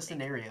came up with a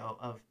scenario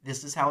of,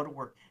 this is how it'll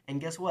work, and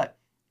guess what?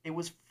 It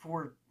was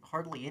for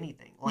hardly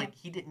anything. Like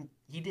he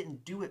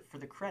didn't do it for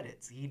the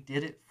credits. He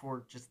did it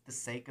for just the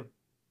sake of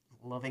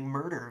loving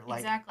murder. Like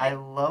exactly. I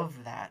love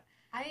that.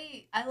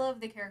 I love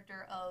the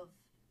character of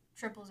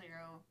 000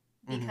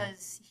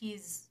 because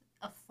he's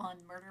a fun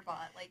murder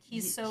bot. Like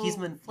he's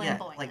flamboyant. Yeah,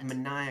 like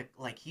maniac.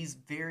 Like he's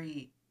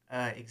very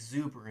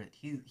exuberant.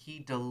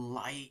 He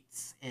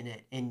delights in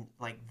it in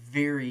like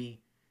very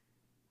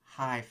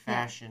high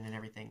fashion and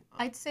everything.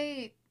 I'd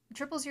say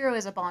 000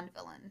 is a Bond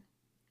villain.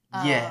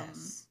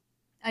 Yes.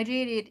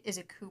 IG-88 is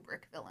a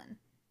Kubrick villain.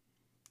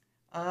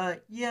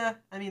 Yeah,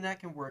 I mean that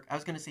can work. I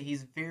was gonna say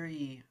he's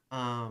very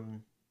I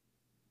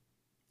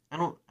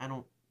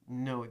don't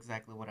know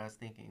exactly what I was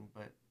thinking,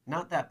 but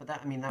not that, but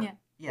that, I mean that,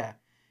 yeah.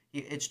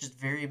 It's just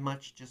very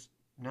much just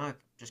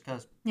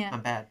cause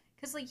I'm bad.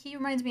 Cause like he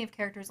reminds me of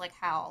characters like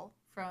Hal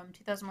from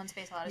 2001: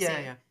 Space Odyssey.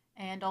 Yeah.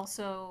 And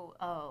also,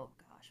 oh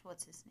gosh,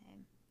 what's his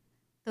name?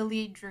 The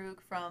lead droog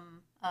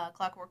from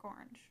Clockwork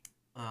Orange.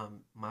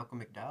 Malcolm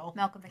McDowell.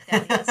 Malcolm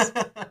McDowell, yes.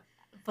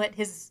 But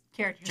his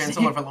character.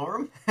 Chancellor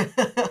Valorum?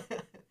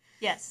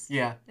 Yes.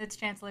 Yeah. It's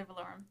Chancellor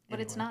Valorum. But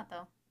it's not,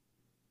 though.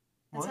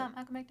 It's not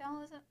Malcolm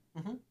McDowell, is it?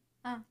 Mm-hmm.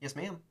 Oh. Yes,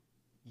 ma'am.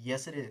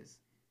 Yes, it is.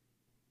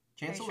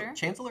 Sure?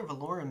 Chancellor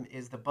Valorum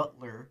is the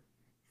butler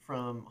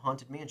from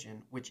Haunted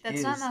Mansion,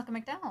 That's not Malcolm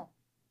McDowell.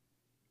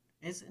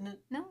 Isn't it?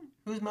 No.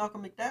 Who's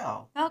Malcolm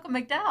McDowell? Malcolm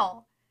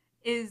McDowell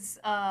is,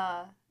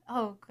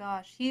 oh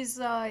gosh, he's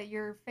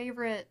your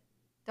favorite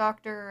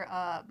Dr.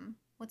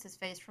 What's his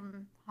face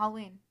from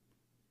Halloween?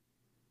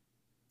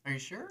 Are you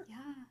sure?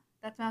 Yeah,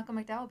 that's Malcolm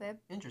McDowell, babe.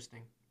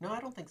 Interesting. No, I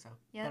don't think so.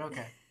 Yeah. But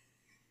okay.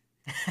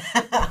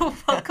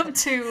 Welcome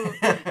to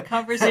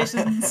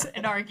Conversations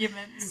and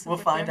Arguments. We'll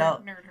find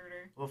out. Nerd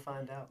herder. We'll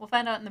find out. We'll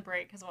find out in the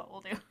break is what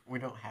we'll do. We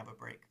don't have a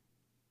break.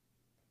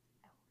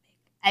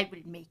 I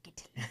will make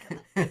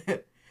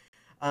it.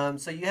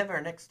 So you have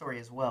our next story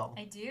as well.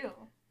 I do.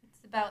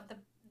 It's about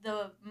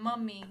the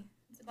mummy.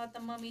 It's about the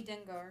mummy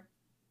Dengar.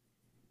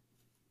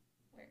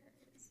 Where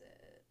is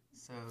it?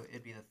 So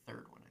it'd be the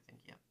third one, I think.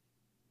 Yeah.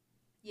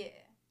 Yeah.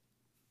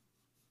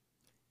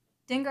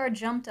 Dengar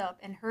jumped up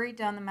and hurried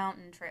down the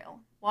mountain trail,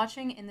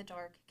 watching in the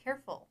dark,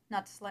 careful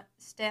not to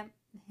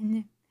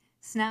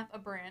snap a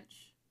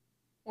branch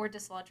or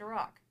dislodge a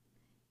rock.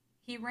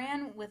 He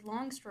ran with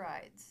long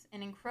strides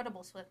and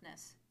incredible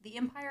swiftness. The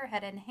Empire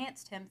had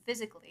enhanced him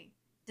physically,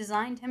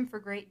 designed him for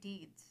great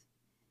deeds.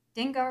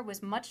 Dengar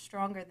was much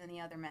stronger than the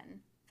other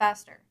men,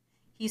 faster.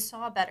 He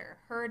saw better,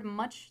 heard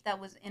much that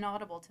was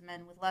inaudible to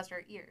men with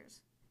lesser ears,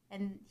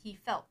 and he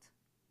felt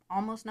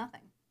almost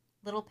nothing.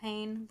 Little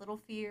pain, little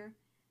fear,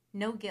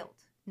 no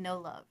guilt, no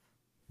love.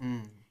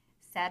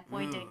 Sad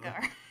boy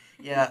Dengar.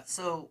 Yeah,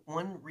 so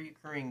one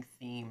recurring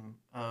theme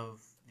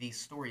of these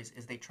stories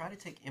is they try to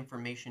take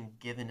information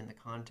given in the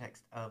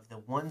context of the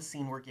one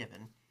scene we're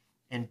given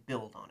and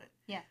build on it.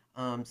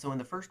 Yeah. So in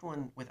the first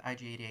one with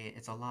IG-88,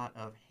 it's a lot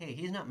of, hey,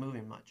 he's not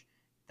moving much.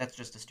 That's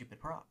just a stupid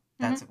prop.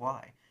 That's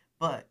why.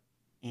 But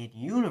in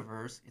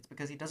universe, it's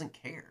because he doesn't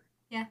care.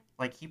 Yeah.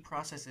 Like, he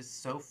processes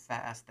so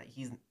fast that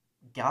he's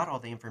got all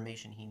the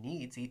information he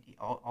needs.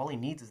 All he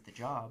needs is the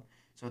job.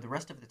 So the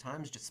rest of the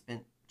time is just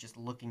spent just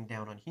looking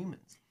down on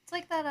humans. It's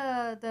like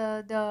that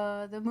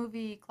the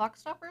movie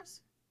Clockstoppers.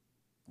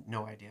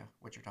 No idea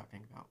what you're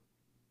talking about.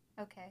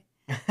 Okay.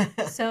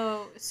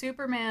 So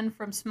Superman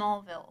from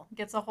Smallville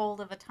gets a hold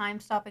of a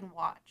time-stopping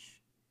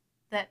watch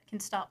that can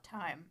stop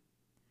time.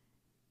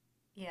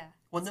 Yeah.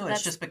 Well, So no, it's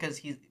that's just because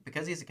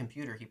he's a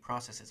computer, he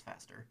processes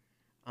faster.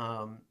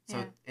 So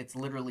yeah. it's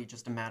literally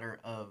just a matter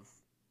of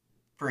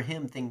for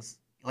him things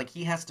like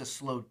he has to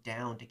slow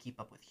down to keep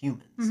up with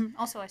humans.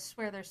 Also, I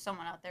swear there's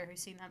someone out there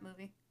who's seen that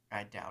movie.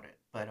 I doubt it,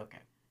 but okay.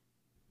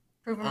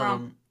 Prove him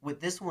wrong. With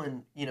this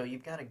one,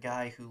 you've got a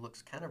guy who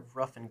looks kind of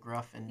rough and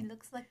gruff, He and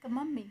looks like a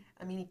mummy.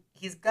 I mean,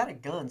 he's got a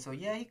gun, so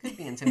yeah, he could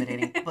be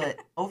intimidating. But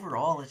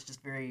overall, it's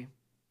just very.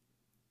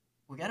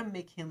 We got to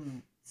make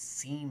him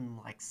seem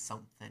like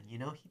something, He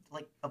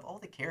like of all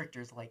the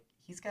characters, like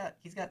he's got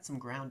some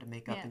ground to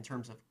make up Yeah. in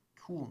terms of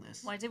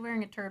coolness. Why is he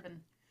wearing a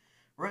turban?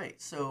 Right.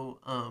 So,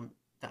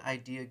 the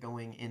idea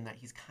going in that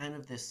he's kind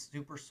of this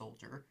super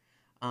soldier,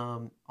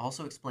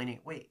 also explaining,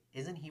 wait,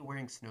 isn't he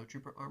wearing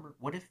snowtrooper armor?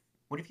 What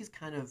if he's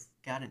kind of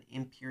got an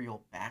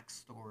imperial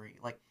backstory?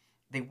 Like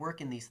they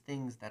work in these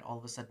things that all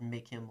of a sudden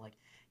make him like,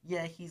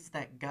 yeah, he's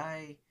that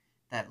guy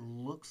that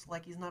looks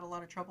like he's not a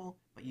lot of trouble,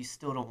 but you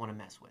still don't want to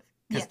mess with.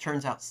 Because Yeah.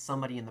 turns out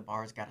somebody in the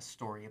bar's got a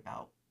story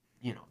about,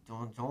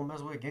 don't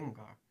mess with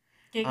Gengar.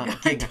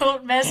 Gengar.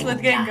 Don't mess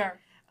with Gengar.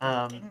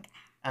 Um,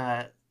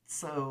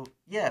 so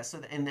yeah,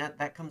 and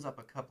that comes up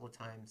a couple of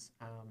times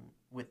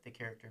with the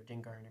character of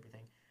Dengar and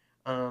everything.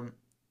 Um,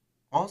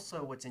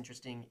 Also, what's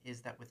interesting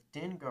is that with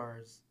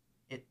Dengar's,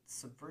 it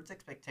subverts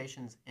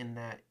expectations in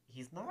that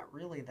he's not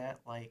really that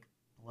like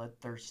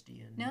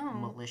bloodthirsty and No.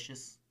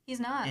 malicious He's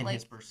not. in Like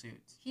his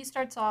pursuits. he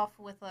starts off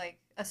with like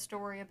a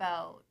story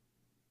about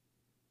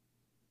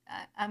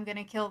I'm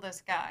gonna kill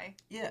this guy.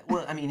 Yeah,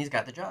 well, I mean, he's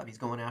got the job. He's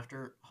going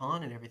after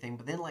Han and everything,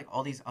 but then like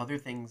all these other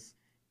things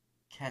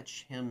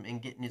catch him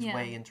and get in his Yeah.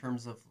 way in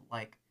terms of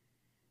like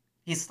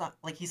he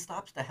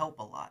stops to help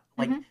a lot.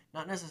 Like Mhm.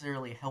 not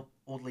necessarily help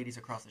old ladies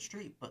across the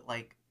street, but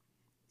like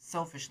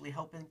selfishly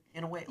helping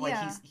in a way. Like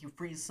Yeah. he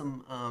frees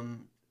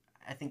some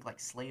I think like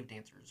slave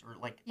dancers or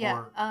like Yeah,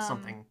 or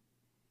something.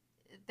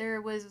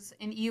 There was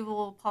an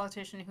evil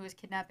politician who was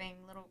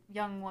kidnapping little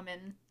young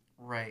women,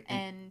 Right.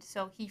 and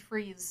so he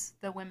frees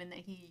the women that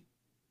he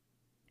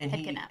And had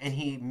he kidnapped. and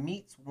he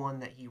meets one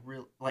that he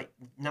really like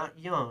not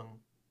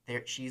young.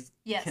 There she's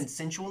Yes.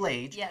 consensual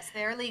age. Yes,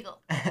 they're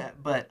legal.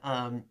 But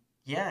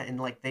yeah, and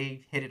like they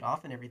hit it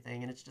off and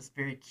everything, and it's just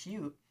very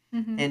cute.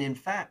 Mm-hmm. And in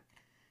fact,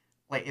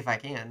 like if I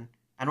can,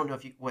 I don't know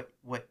if you what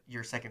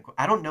your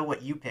I don't know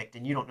what you picked,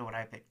 and you don't know what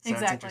I picked, so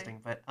Exactly. it's interesting.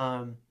 But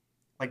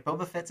like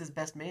Boba Fett's his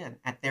best man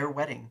at their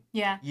wedding.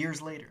 Yeah.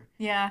 Years later.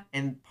 Yeah.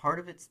 And part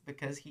of it's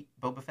because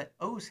Boba Fett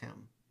owes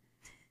him.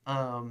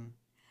 Because,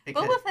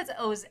 Boba Fett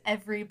owes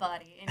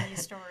everybody in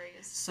these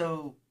stories.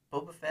 So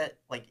Boba Fett,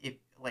 like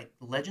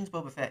Legends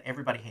Boba Fett,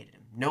 everybody hated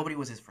him. Nobody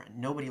was his friend.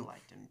 Nobody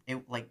liked him.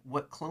 It like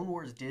what Clone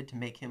Wars did to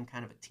make him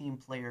kind of a team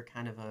player,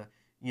 kind of a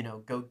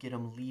go get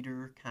him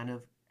leader, kind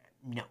of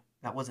no,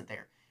 that wasn't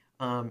there.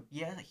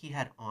 Yeah, he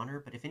had honor,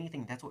 but if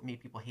anything, that's what made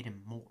people hate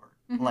him more.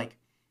 Mhm. Like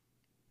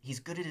he's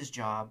good at his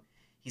job.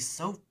 He's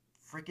so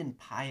freaking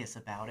pious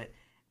about it.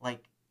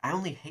 Like I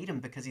only hate him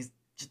because he's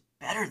just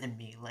better than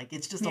me. Like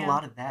it's just a Yeah.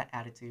 lot of that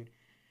attitude.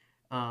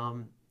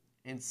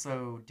 And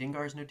so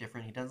Dengar's no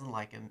different. He doesn't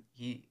like him.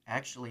 He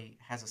actually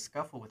has a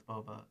scuffle with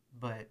Boba,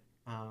 but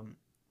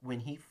when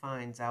he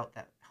finds out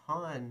that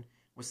Han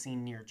was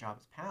seen near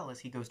Jabba's palace,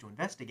 he goes to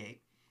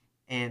investigate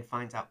and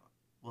finds out,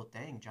 well,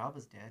 dang,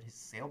 Jabba's dead. His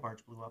sail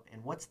barge blew up.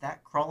 And what's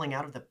that crawling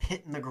out of the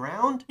pit in the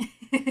ground?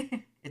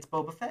 It's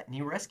Boba Fett. And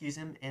he rescues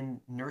him and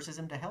nurses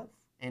him to health.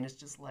 And it's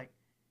just like,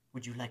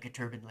 would you like a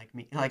turban like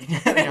me? Like,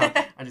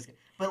 I'm just kidding.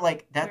 But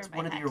like, that's Wear my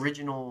one of the hat.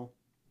 original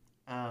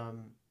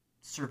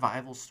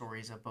survival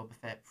stories of Boba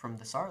Fett from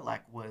the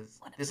Sarlacc was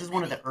One of this the is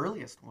one of the many.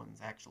 earliest ones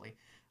actually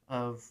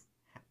of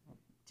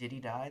did he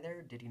die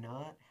there? Did he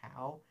not?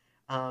 How?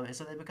 And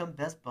so they become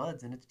best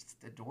buds, and it's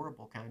just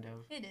adorable, kind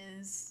of. It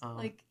is. Um,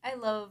 Like, I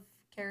love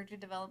character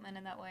development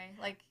in that way.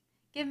 Like,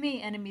 give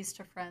me enemies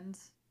to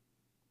friends.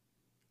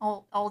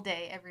 All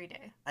day, every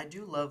day. I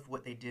do love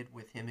what they did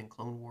with him in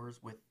Clone Wars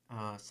with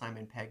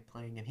Simon Pegg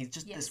playing him. He's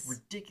just this Yes.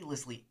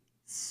 ridiculously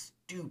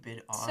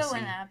stupid So Aussie.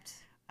 inept.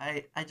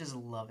 I just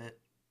love it.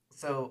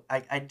 So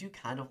I do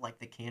kind of like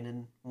the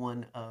canon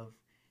one of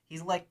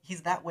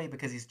he's that way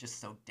because he's just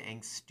so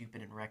dang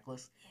stupid and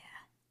reckless. Yeah.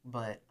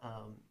 But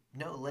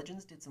no,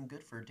 Legends did some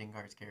good for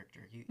Dengar's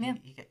character. Yeah.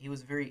 He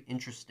was very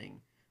interesting.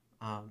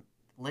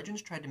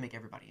 Legends tried to make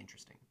everybody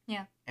interesting.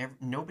 Yeah.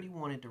 Nobody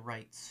wanted to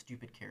write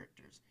stupid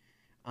characters.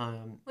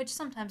 Which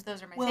sometimes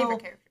those are my Well-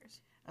 favorite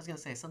characters. I was gonna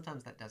say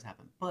sometimes that does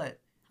happen, but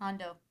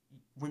Hondo.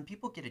 when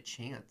people get a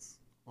chance,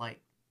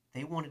 like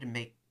they wanted to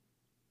make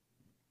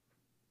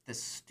the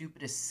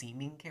stupidest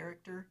seeming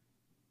character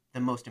the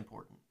most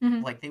important.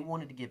 Mhm. Like they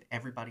wanted to give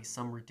everybody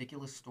some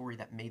ridiculous story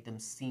that made them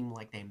seem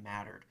like they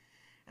mattered.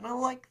 And I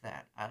like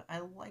that. I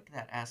like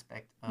that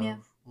aspect of Yeah.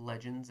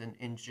 Legends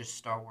and just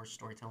Star Wars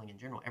storytelling in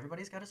general.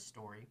 Everybody's got a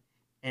story,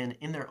 and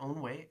in their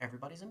own way,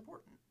 everybody's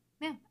important.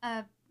 Yeah.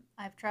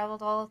 I've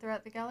traveled all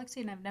throughout the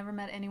galaxy and I've never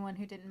met anyone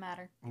who didn't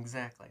matter.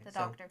 Exactly. The So,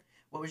 Doctor.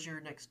 what was your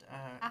next?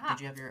 Aha.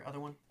 Did you have your other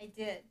one? I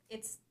did.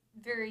 It's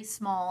very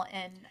small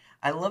and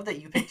I love that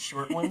you picked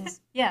short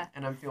ones, yeah,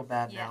 and I feel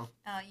bad yeah.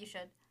 now. You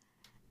should.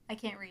 I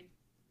can't read.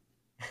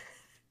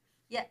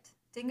 Yet,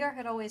 Dingar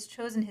had always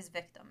chosen his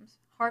victims,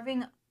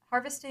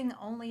 harvesting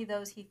only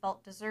those he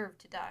felt deserved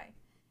to die.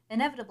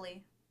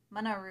 Inevitably,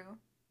 Manaru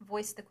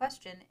voiced the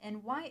question,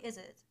 and why is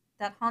it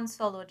that Han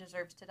Solo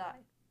deserves to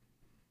die?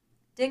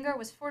 Dingar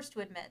was forced to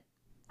admit,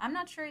 I'm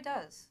not sure he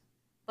does,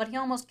 but he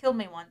almost killed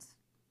me once.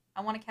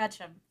 I want to catch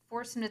him,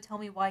 force him to tell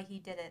me why he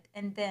did it,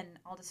 and then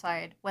I'll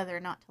decide whether or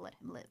not to let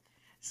him live.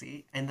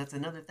 See, and that's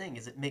another thing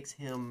is it makes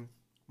him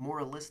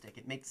moralistic.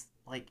 It makes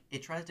like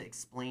it tries to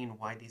explain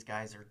why these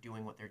guys are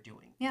doing what they're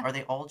doing. Yeah. Are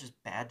they all just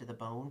bad to the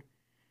bone,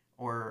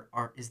 or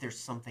is there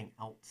something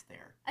else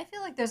there? I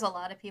feel like there's a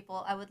lot of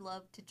people I would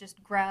love to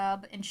just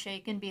grab and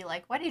shake and be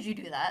like, why did you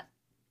do that?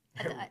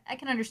 I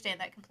can understand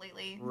that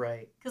completely.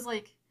 Right. Because,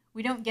 like,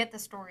 we don't get the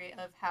story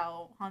of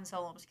how Han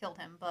Solo almost killed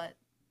him, but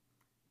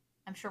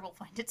I'm sure we'll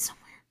find it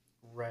somewhere.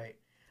 Right.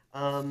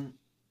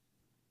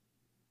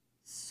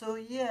 So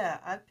yeah,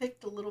 I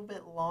picked a little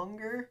bit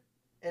longer,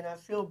 and I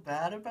feel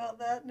bad about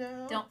that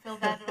now. Don't feel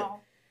bad at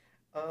all.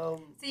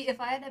 um. See, if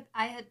I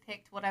had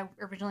picked what I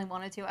originally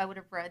wanted to, I would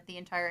have read the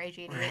entire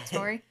Age-88 Right.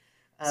 story.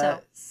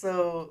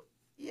 So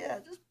yeah,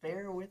 just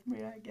bear with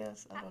me, I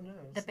guess. I don't know.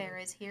 The bear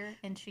is here,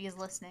 and she is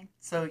listening.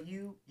 So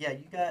you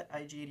got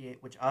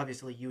IG-88, which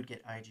obviously you would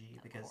get IG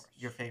Of because course.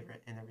 your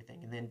favorite and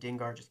everything, and then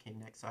Dingar just came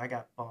next. So I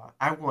got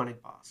I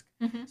wanted Bosk,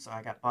 Mm-hmm. so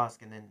I got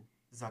Bosk, and then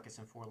Zuckuss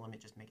and 4-LOM. It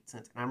just made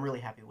sense, and I'm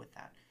really happy with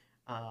that.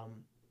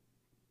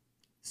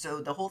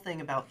 So the whole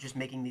thing about just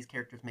making these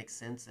characters make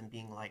sense and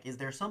being like, is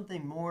there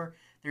something more?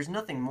 There's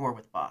nothing more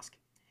with Bosk.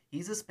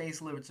 He's a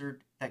space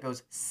lizard that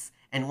goes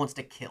and wants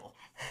to kill.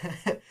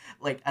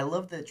 Like, I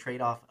love the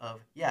trade-off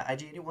of, yeah,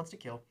 IG-88 wants to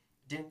kill.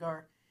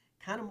 Dingar,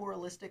 kind of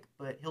moralistic,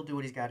 but he'll do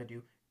what he's got to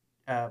do.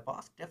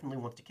 Bosk definitely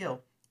wants to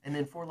kill. And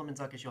then 4-LOM and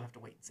Zuckuss, you'll have to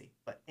wait and see.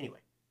 But anyway.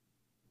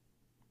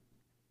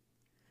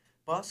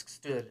 Bosk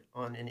stood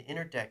on an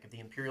inner deck of the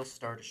Imperial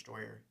Star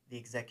Destroyer, the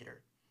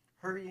Executor,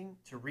 hurrying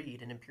to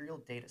read an Imperial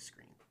data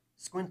screen.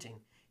 Squinting,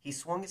 he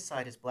swung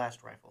aside his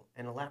blast rifle,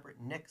 an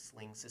elaborate neck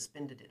sling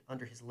suspended it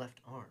under his left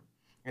arm,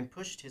 and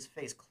pushed his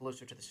face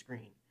closer to the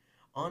screen.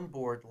 On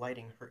board,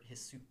 lighting hurt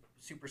his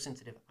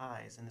super-sensitive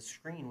eyes, and the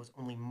screen was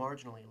only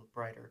marginally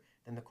brighter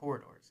than the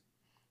corridors.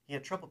 He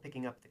had trouble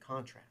picking up the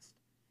contrast.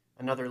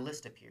 Another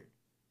list appeared.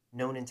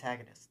 Known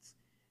antagonists.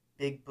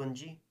 Big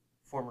Bunji,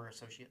 former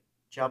associate.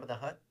 Jabba the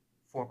Hutt,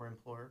 former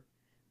employer.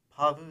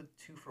 Pavu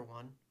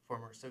 2-for-1,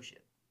 former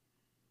associate.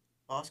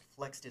 Bosk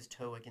flexed his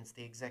toe against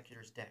the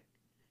Executor's deck.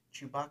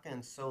 Chewbacca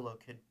and Solo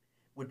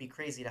would be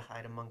crazy to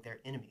hide among their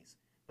enemies,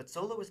 but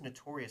Solo was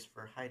notorious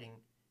for hiding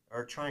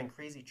or trying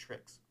crazy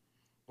tricks.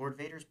 Lord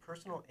Vader's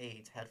personal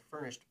aides had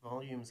furnished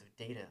volumes of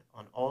data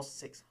on all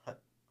 6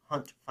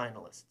 Hunt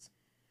finalists.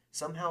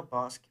 Somehow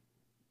Bosk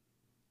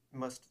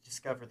must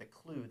discover the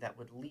clue that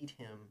would lead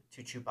him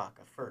to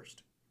Chewbacca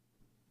first.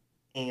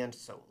 And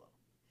Solo.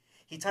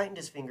 He tightened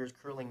his fingers,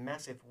 curling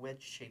massive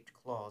wedge-shaped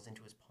claws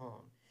into his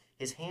palm.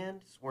 His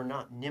hands were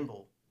not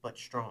nimble, but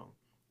strong,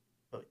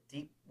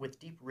 with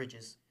deep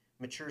ridges,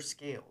 mature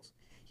scales.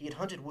 He had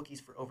hunted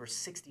Wookiees for over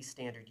 60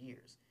 standard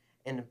years,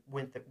 and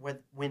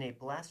when a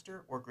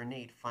blaster or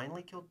grenade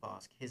finally killed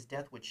Bosk, his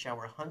death would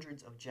shower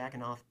hundreds of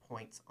Jagannath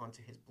points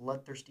onto his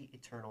bloodthirsty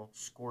eternal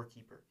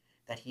scorekeeper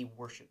that he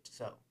worshipped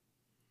so.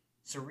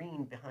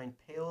 Serene behind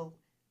pale,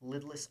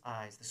 lidless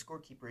eyes, the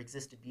scorekeeper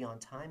existed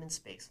beyond time and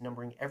space,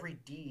 numbering every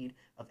deed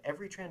of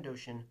every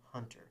Trandoshan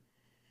hunter.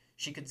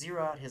 She could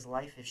zero out his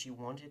life if she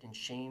wanted, and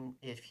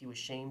if he was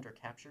shamed or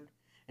captured,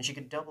 and she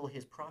could double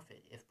his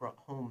profit if brought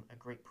home a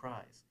great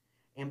prize.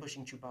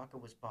 Ambushing Chewbacca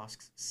was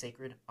Bosk's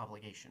sacred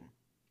obligation.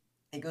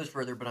 It goes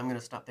further, but I'm going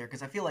to stop there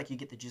because I feel like you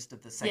get the gist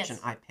of the section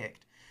Yes. I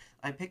picked.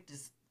 I picked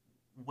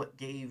what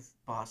gave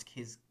Bosk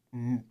his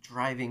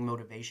driving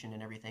motivation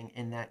and everything,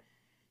 in that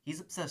he's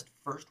obsessed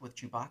first with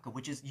Chewbacca,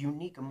 which is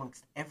unique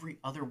amongst every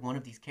other one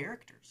of these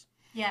characters.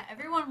 Yeah,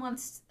 everyone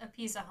wants a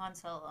piece of Han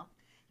Solo.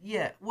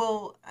 Yeah,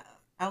 well,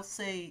 I'll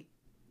say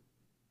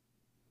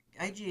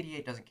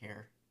IG-88 doesn't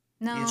care.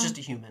 No. It's just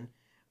a human.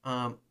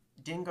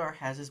 Dingar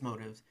has his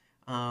motives.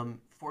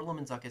 4-LOM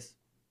and Zuckuss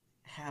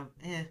have,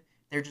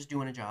 they're just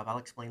doing a job. I'll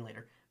explain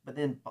later. But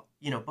then,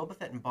 Boba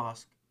Fett and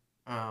Bosk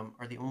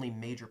are the only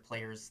major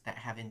players that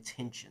have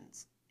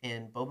intentions.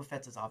 And Boba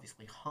Fett's is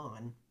obviously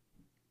Han,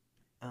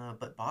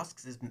 but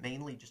Bosk's is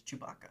mainly just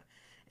Chewbacca.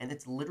 And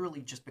it's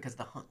literally just because of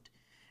the hunt.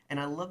 And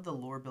I love the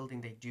lore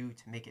building they do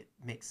to make it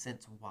make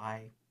sense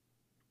why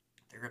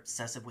they're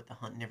obsessive with the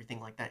hunt and everything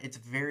like that. It's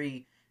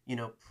very,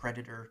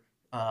 Predator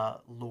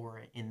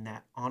lore in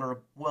that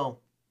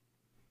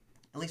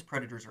at least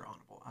Predators are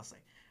honorable, I'll say.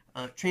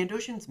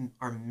 Trandoshans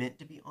are meant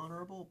to be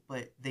honorable,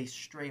 but they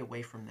stray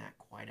away from that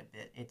quite a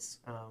bit. It's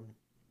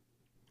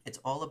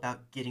all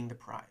about getting the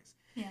prize.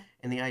 Yeah.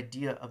 And the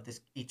idea of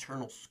this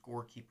eternal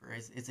scorekeeper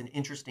is an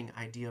interesting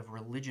idea of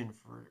religion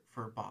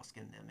for Bosk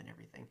and them and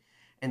everything.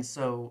 And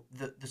so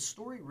the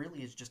story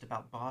really is just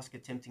about Bosk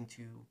attempting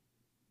to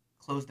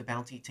close the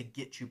bounty to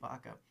get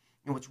Chewbacca.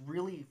 And what's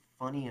really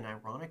funny and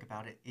ironic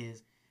about it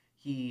is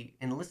he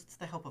enlists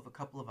the help of a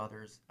couple of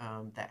others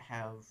that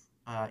have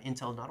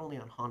intel not only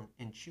on Han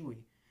and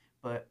Chewie,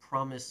 but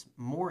promise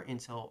more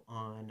intel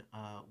on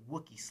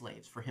Wookiee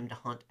slaves for him to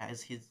hunt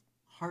as his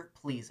heart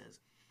pleases.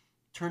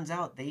 Turns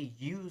out they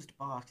used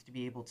Bossk to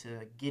be able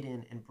to get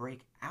in and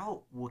break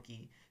out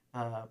Wookiee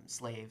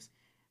slaves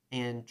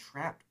and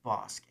trapped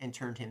Bossk and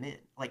turned him in.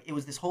 Like, it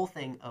was this whole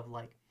thing of,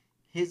 like,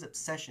 his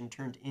obsession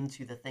turned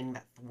into the thing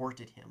that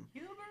thwarted him.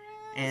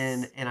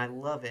 Humorous. And I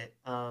love it.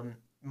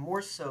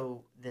 More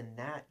so than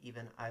that,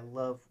 even, I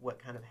love what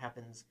kind of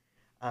happens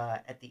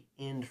at the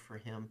end for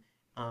him.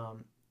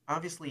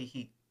 Obviously,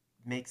 he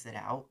makes it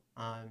out.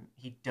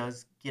 He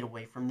does get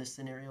away from this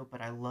scenario,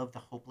 but I love the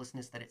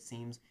hopelessness that it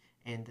seems,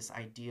 and this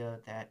idea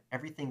that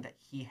everything that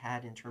he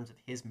had in terms of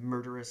his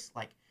murderous,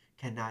 like,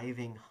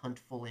 conniving,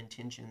 huntful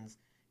intentions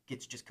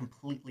gets just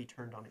completely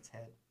turned on its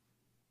head.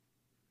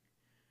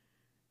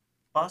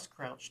 Boss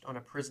crouched on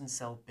a prison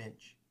cell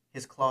bench.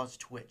 His claws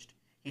twitched.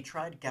 He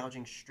tried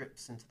gouging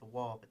strips into the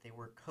wall, but they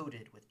were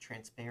coated with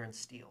transparent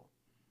steel.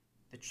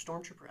 The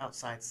stormtrooper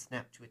outside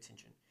snapped to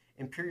attention.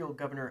 Imperial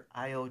Governor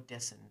Io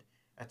Descend,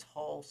 a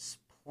tall,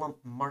 plump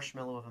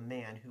marshmallow of a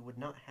man who would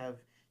not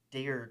have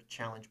dared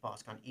challenge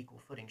Bossk on equal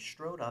footing,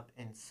 strode up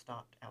and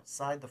stopped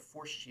outside the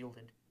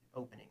force-shielded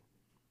opening.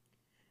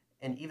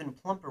 An even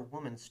plumper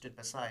woman stood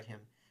beside him.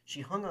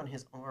 She hung on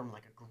his arm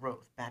like a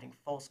growth, batting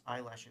false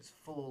eyelashes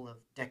full of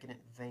decadent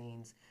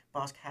veins.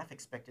 Bossk half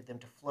expected them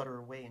to flutter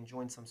away and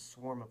join some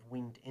swarm of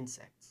winged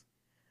insects.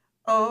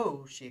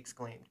 "Oh," she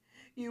exclaimed,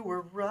 "you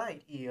were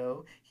right,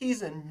 Io.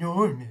 He's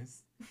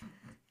enormous."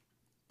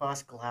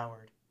 Bossk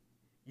glowered.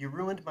 "You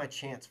ruined my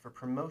chance for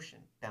promotion,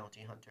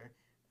 bounty hunter."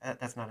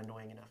 That's not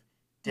annoying enough.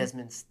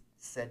 Desmond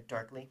said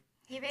darkly.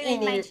 You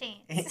ruined my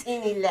chance.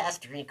 Any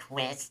last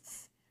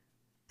requests?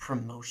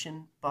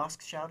 "Promotion?"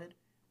 Bossk shouted.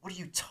 "What are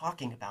you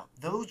talking about?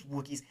 Those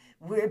Wookiees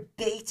were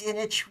bait in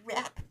a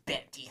trap,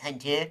 bounty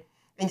hunter.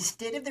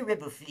 Instead of the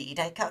rebel fleet,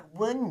 I caught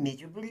one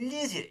miserable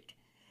lizard.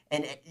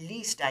 And at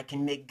least I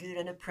can make good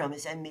on a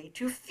promise I made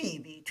to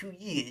Phoebe 2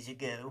 years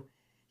ago."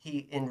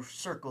 He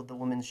encircled the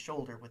woman's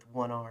shoulder with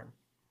one arm.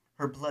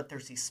 Her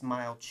bloodthirsty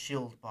smile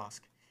chilled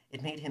Bossk.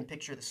 It made him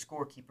picture the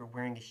scorekeeper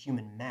wearing a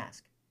human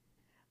mask.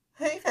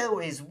 "I've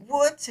always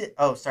wanted—"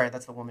 Oh, sorry,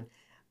 that's the woman.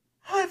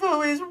 "I've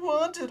always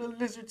wanted a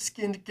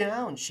lizard-skinned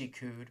gown," she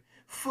cooed.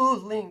 "Full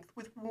length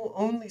with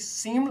only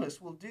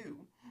seamless will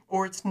do.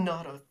 Or it's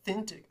not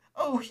authentic.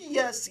 Oh,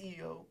 yes,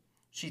 Io."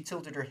 She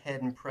tilted her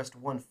head and pressed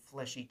one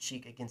fleshy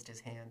cheek against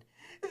his hand.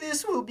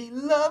 "This will be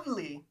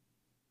lovely."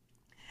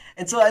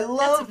 And so I love...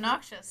 That's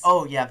obnoxious.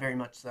 Oh, yeah, very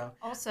much so.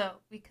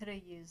 Also, we could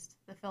have used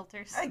the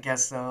filters. I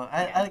guess so.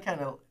 Yeah. I kind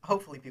of...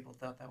 Hopefully people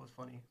thought that was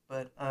funny.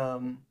 But,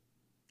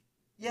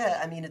 yeah,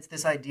 I mean, it's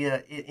this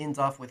idea. It ends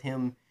off with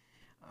him...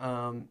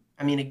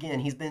 I mean, again,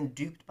 he's been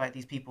duped by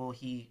these people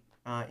he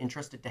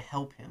entrusted to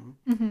help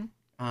him.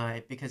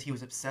 Because he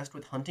was obsessed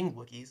with hunting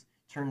Wookiees.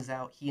 Turns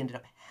out he ended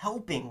up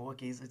helping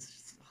Wookiees. It's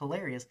just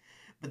hilarious.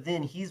 But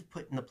then he's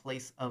put in the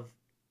place of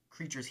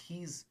creatures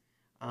he's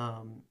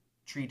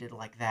treated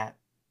like that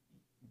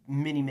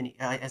many,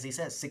 as he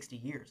says, 60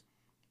 years.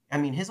 I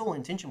mean, his whole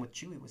intention with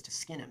Chewie was to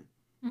skin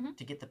him,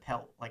 to get the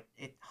pelt, like,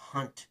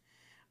 hunt.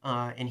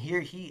 And here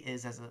he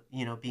is as a,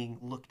 being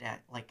looked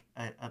at like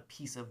a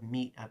piece of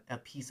meat, a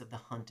piece of the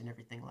hunt and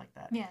everything like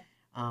that. Yeah.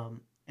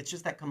 It's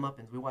just that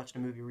comeuppance. We watched a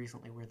movie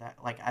recently where that,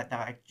 like,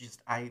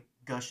 I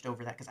gushed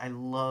over that because I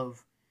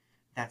love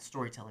that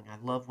storytelling. I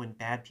love when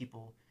bad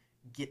people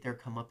get their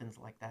comeuppance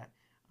like that.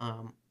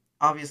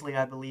 Obviously,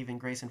 I believe in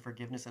grace and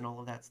forgiveness and all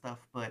of that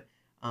stuff, but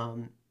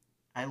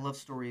I love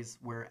stories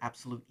where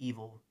absolute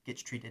evil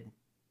gets treated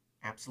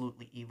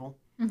absolutely evil.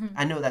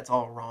 I know that's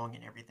all wrong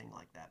and everything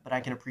like that, but I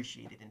can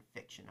appreciate it in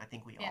fiction. I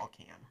think we all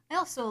can. I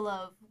also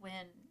love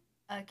when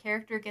a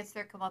character gets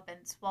their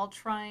comeuppance while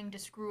trying to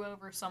screw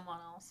over someone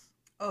else.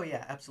 Oh,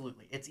 yeah,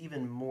 absolutely. It's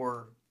even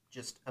more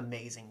just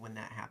amazing when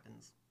that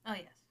happens. Oh,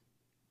 yes.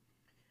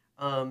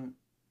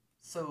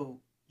 So,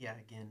 yeah,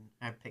 again,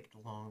 I picked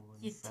long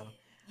ones. You so. did.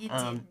 You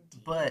did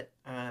indeed. But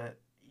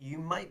you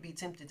might be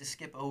tempted to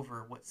skip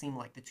over what seemed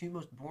like the two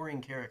most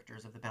boring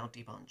characters of the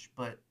Bounty Bunch,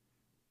 but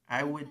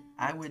I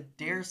would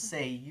dare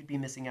say you'd be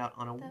missing out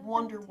on a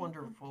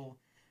wonderful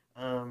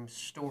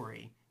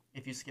story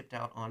if you skipped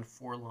out on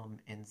 4-LOM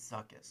and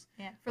Zuckuss.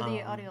 Yeah, for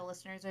the audio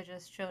listeners, I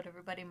just showed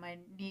everybody my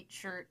neat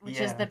shirt, which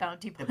is the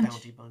Bounty Bunch. The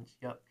Bounty Bunch,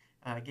 yep.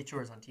 Get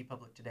yours on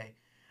TeePublic today.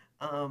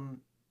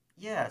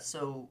 Yeah,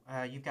 so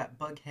you've got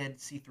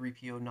Bughead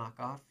C-3PO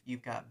knockoff.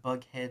 You've got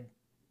Bughead,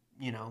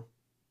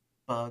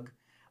 Bug.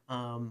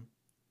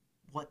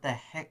 What the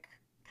heck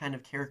kind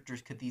of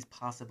characters could these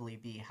possibly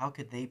be? How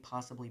could they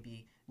possibly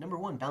be, number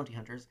 1, bounty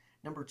hunters,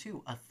 number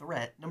 2, a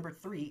threat, number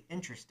 3,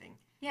 interesting?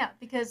 Yeah,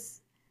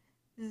 because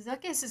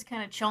Zuckuss is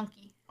kind of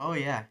chunky. Oh,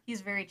 yeah.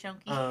 He's very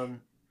chunky.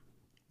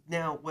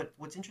 Now,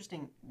 what's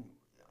interesting,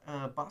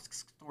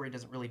 Bossk's story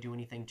doesn't really do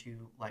anything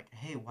to, like,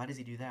 hey, why does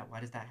he do that?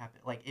 Why does that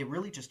happen? Like, it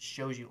really just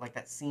shows you, like,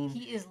 that scene.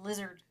 He is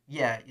Lizard.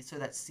 Yeah, so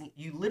that scene,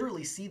 you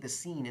literally see the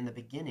scene in the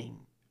beginning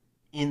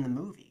in the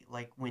movie,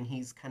 like when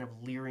he's kind of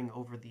leering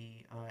over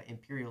the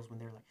Imperials when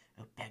they're like,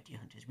 "Oh, bounty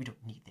hunters, we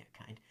don't need that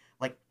kind."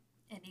 Like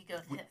And he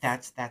goes,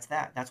 that's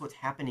what's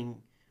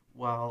happening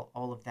while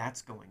all of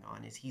that's going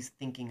on. Is he's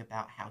thinking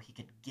about how he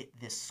can get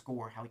this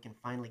score, how he can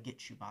finally get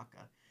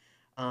Chewbacca.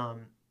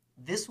 Um,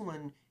 this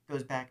one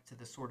goes back to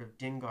the sort of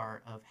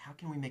Dengar of how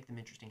can we make them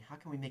interesting? How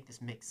can we make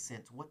this make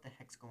sense? What the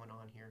heck's going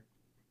on here?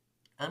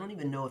 I don't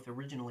even know if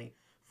originally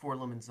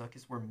Forlum and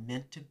Zuckuss were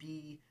meant to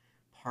be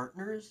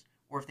partners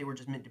or if they were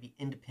just meant to be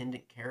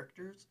independent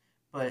characters.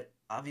 But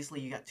obviously,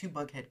 you got two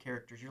Bughead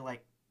characters. You're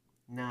like,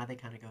 nah, they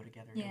kind of go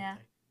together, yeah. don't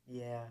they?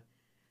 Yeah.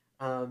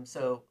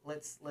 So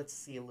let's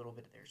see a little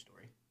bit of their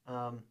story.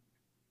 I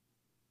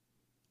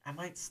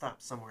might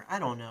stop somewhere. I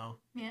don't know.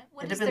 Yeah.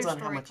 What It is their depends on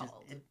how story much is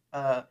called? it.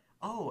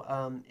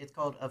 It's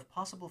called Of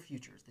Possible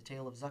Futures: The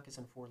Tale of Zuckuss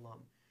and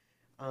Forlum.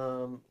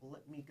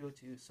 Let me go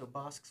to so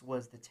Bosk's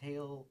was the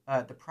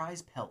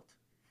prize pelt,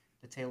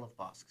 the tale of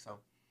Bosk. So,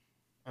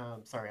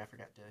 sorry, I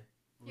forgot to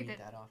You're read good.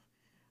 that off.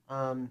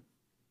 Um,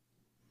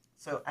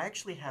 so I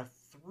actually have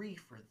three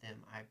for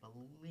them, I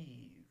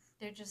believe.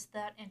 They're just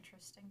that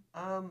interesting.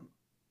 Um,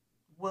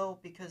 well,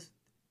 because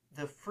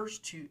the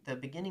first two, the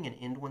beginning and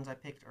end ones I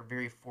picked are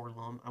very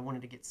Forlum. I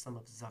wanted to get some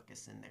of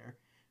Zuckuss in there,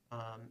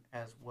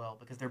 as well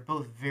because they're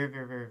both very,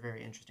 very, very,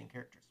 very interesting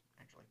characters.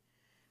 Actually,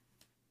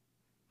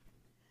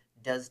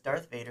 does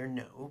Darth Vader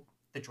know?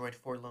 The droid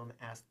Forlum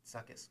asked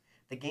Zuckuss,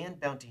 the Gan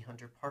bounty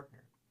hunter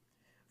partner.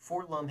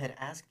 Forlum had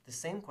asked the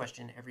same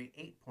question every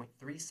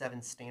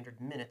 8.37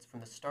 standard minutes from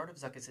the start of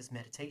Zuckuss's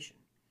meditation.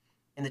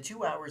 In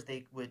 2 hours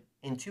they would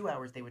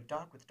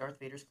dock with Darth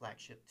Vader's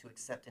flagship to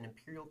accept an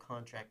Imperial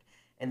contract,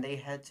 and they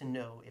had to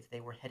know if they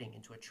were heading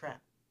into a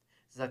trap.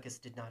 Zuckuss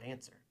did not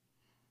answer.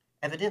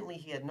 Evidently,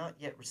 he had not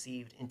yet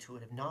received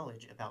intuitive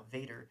knowledge about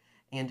Vader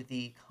and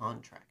the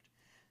contract.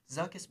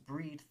 Zuckuss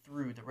breathed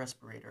through the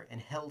respirator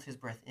and held his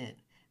breath in.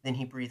 Then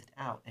he breathed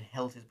out and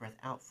held his breath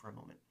out for a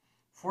moment.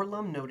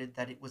 Forlum noted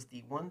that it was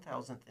the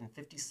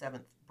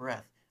 1057th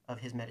breath of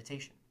his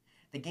meditation.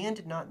 The Gan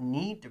did not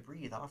need to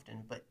breathe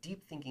often, but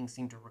deep thinking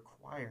seemed to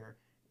require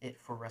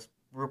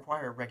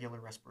regular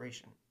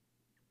respiration.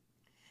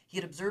 He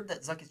had observed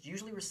that Zuckuss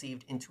usually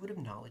received intuitive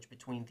knowledge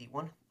between the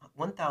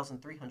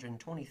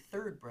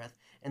 1323rd breath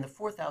and the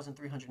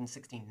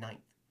 4369th.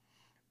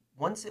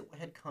 Once it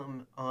had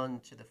come on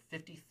to the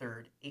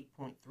 53rd,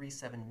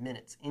 8.37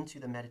 minutes into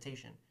the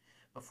meditation,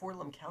 but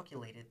Forlum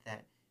calculated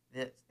that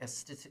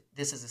this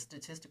is a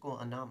statistical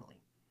anomaly.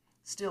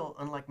 Still,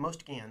 unlike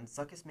most GANs,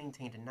 Zuckuss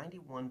maintained a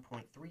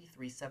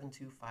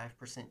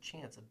 91.33725%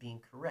 chance of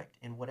being correct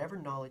in whatever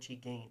knowledge he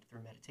gained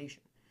through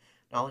meditation.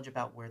 Knowledge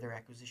about where their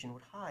acquisition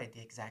would hide,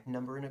 the exact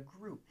number in a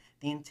group,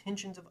 the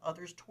intentions of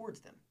others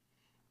towards them.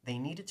 They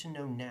needed to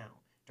know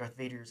now Darth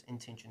Vader's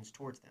intentions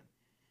towards them.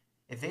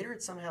 If Vader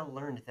had somehow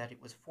learned that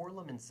it was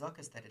Forlum and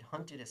Zuckuss that had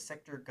hunted a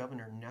sector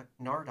governor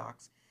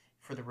Nardox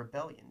for the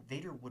rebellion,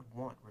 Vader would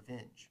want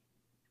revenge.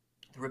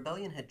 The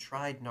rebellion had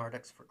tried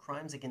Nardox for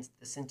crimes against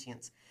the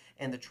sentients,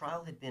 and the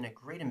trial had been a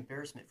great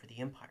embarrassment for the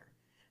Empire.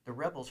 The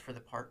rebels, for the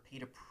part,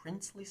 paid a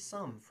princely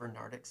sum for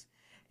Nardox,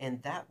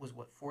 and that was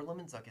what Forlum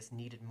and Zuckuss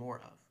needed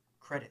more of: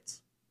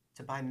 credits,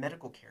 to buy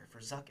medical care for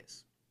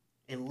Zuckuss.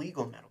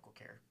 Illegal medical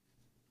care.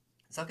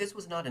 Zuckuss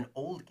was not an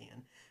old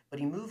Gan, but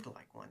he moved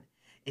like one.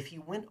 If he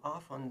went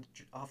off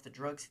the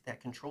drugs that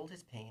controlled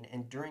his pain,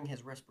 and during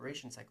his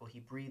respiration cycle he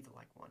breathed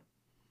like one.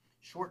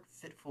 Short,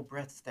 fitful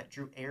breaths that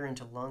drew air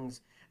into lungs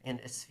and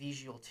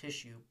esophageal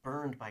tissue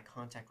burned by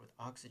contact with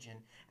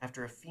oxygen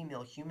after a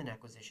female human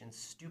acquisition,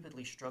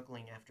 stupidly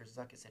struggling after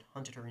Zuckuss had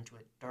hunted her into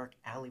a dark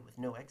alley with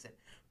no exit,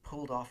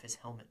 pulled off his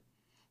helmet.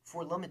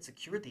 Forlum had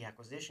secured the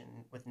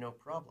acquisition with no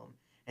problem,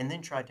 and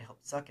then tried to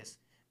help Zuckuss,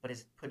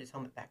 put his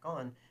helmet back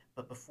on,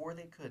 but before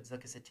they could,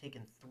 Zuckuss had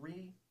taken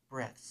 3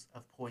 breaths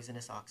of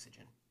poisonous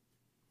oxygen.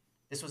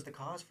 This was the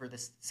cause for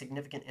this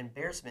significant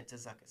embarrassment to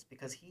Zuckuss,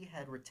 because he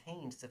had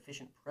retained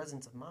sufficient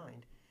presence of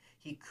mind.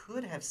 He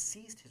could have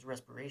ceased his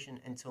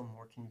respiration until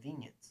more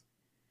convenience.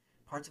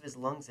 Parts of his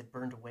lungs had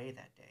burned away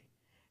that day,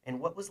 and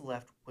what was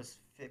left was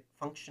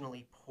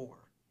functionally poor.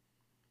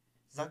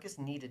 Zuckuss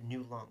needed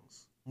new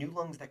lungs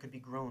that could be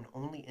grown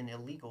only in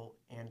illegal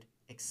and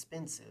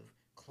expensive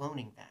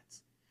cloning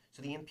vats.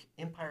 So the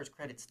Empire's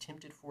credits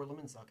tempted Forlum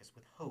and Zuckuss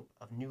with hope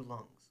of new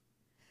lungs.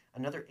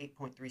 Another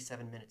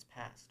 8.37 minutes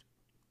passed.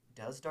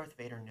 Does Darth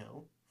Vader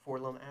know?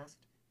 Forlum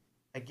asked.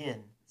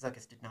 Again,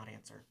 Zuckuss did not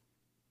answer.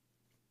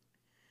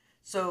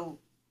 So,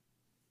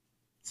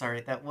 sorry,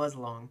 that was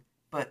long,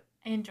 but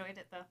I enjoyed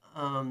it though.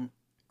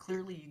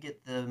 Clearly you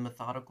get the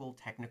methodical,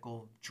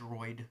 technical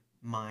droid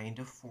mind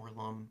of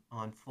Forlum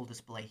on full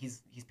display.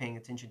 He's paying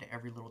attention to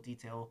every little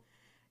detail.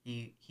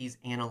 He's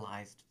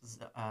analyzed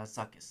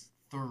Zuckuss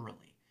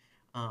thoroughly.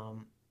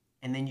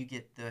 And then you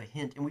get the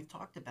hint, and we've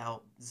talked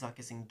about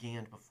Zuckuss and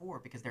Gand before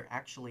because they're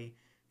actually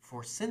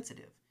force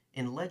sensitive.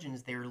 In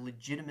Legends, they're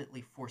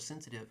legitimately force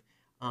sensitive,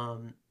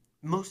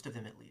 most of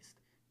them at least.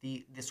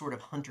 The sort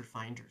of hunter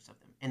finders of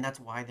them, and that's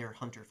why they're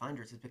hunter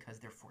finders, is because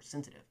they're force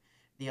sensitive.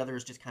 The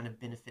others just kind of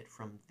benefit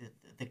from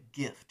the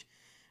gift.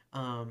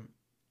 And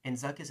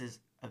Zuckuss is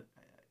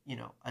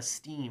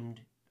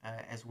esteemed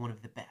as one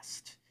of the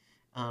best.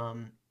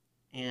 Um,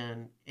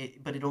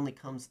 but it only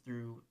comes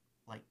through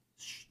like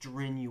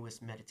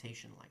strenuous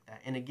meditation like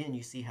that. And again,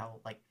 you see how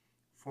like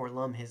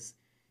Forlum has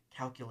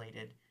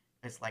calculated.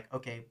 It's like,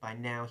 okay, by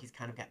now he's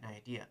kind of got an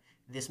idea.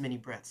 This many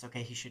breaths,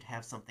 okay, he should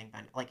have something by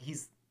now. Like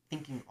he's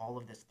thinking all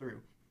of this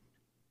through.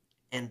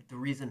 And the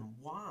reason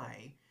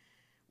why,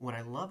 what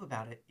I love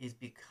about it is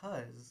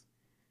because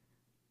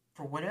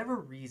for whatever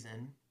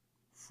reason,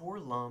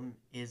 Forlum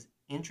is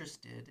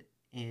interested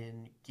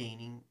in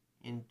gaining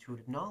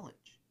intuitive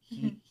knowledge.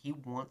 Mhm. He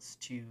wants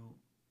to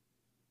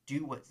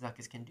do what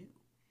Zuckus can do.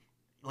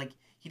 Like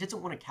he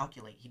doesn't want to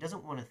calculate. He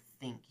doesn't want to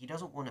think. He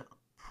doesn't want to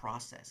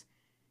process.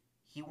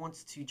 He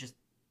wants to just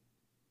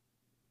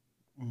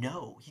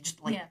know. He just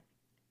like Yeah.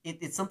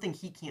 it's something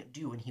he can't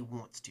do and he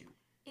wants to.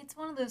 It's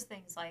one of those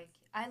things like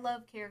I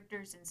love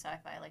characters in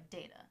sci-fi like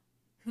Data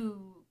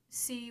who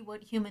see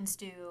what humans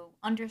do,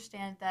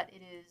 understand that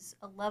it is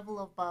a level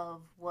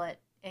above what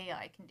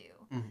AI can do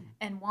Hmm.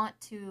 and want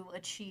to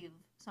achieve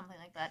something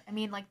like that. I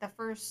mean, like the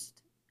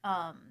first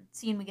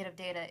scene we get of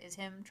Data is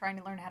him trying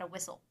to learn how to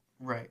whistle.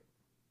 Right.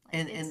 Like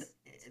And it's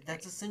that's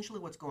great. essentially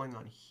what's going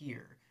on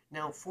here.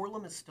 Now,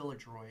 Forlum is still a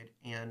droid,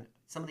 and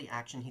some of the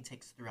action he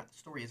takes throughout the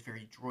story is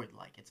very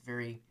droid-like. It's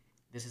very,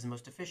 this is the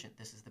most efficient.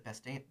 This is the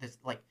best. This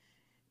like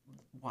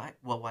why?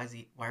 Well, why is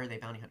he? Why are they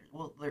bounty hunters?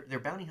 Well, they're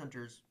bounty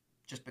hunters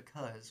just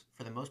because,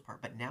 for the most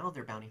part. But now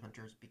they're bounty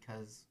hunters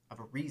because of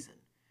a reason.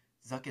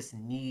 Zuckuss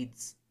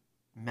needs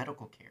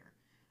medical care.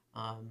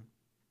 Um,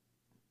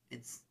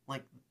 it's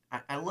like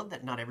I love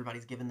that not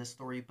everybody's given this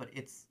story, but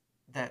it's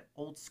that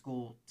old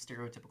school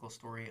stereotypical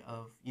story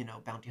of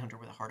bounty hunter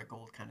with a heart of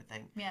gold kind of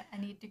thing. Yeah, I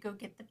need to go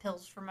get the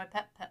pills for my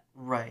pet.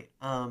 Right.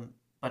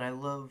 But I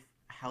love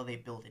how they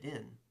build it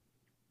in.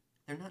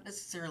 They're not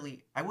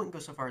necessarily. I wouldn't go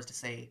so far as to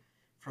say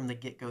from the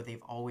get go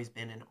they've always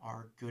been and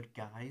are good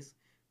guys,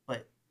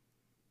 but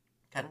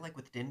kind of like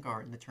with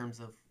Dengar in the terms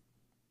of,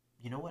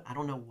 you know what? I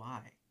don't know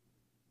why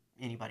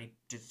anybody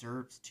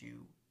deserves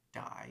to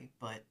die,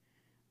 but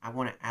I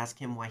want to ask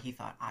him why he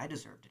thought I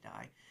deserved to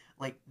die.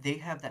 Like they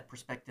have that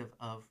perspective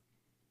of,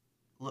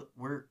 look,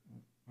 we're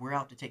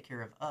out to take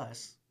care of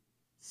us.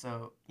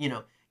 So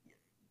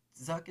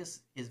Zuckuss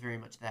is very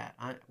much that.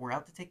 We're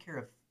out to take care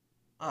of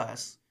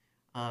us,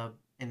 uh,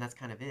 and that's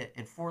kind of it.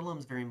 And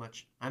Forlum's very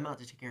much, I'm out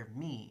to take care of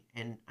me,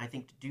 and I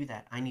think to do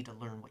that, I need to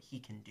learn what he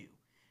can do.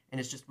 And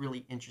it's just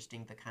really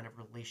interesting the kind of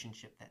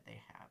relationship that they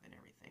have and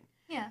everything.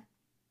 Yeah.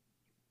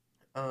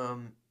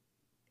 Um,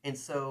 and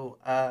so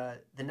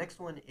the next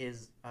one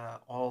is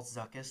all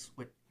Zuckuss,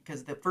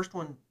 because the first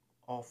one,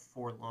 all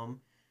Forlum.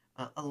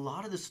 A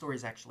lot of the story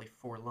is actually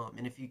Forlum,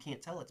 and if you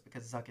can't tell, it's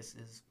because Zuckuss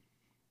is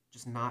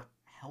just not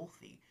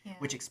healthy, Yeah.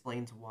 which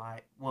explains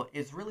why. Well,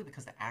 it's really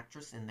because the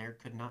actress in there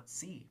could not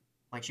see.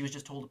 Like she was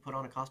just told to put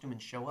on a costume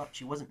and show up.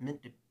 She wasn't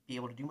meant to be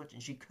able to do much,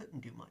 and she couldn't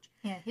do much.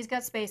 Yeah, he's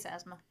got space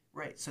asthma.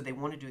 Right. So they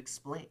wanted to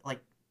explain,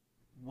 like,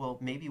 well,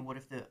 maybe what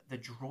if the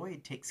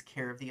droid takes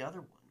care of the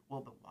other one?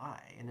 Well, but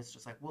why? And it's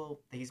just like, well,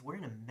 he's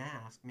wearing a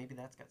mask. Maybe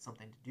that's got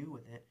something to do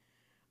with it.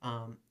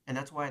 And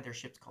that's why their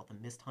ship's called the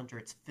Mist Hunter.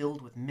 It's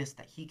filled with mist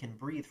that he can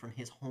breathe from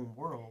his home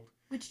world.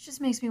 Which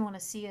just makes me want to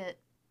see it.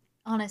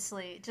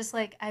 Honestly, just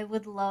like I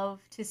would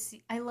love to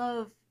see. I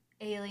love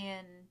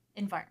alien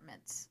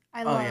environments.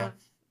 I Oh yeah,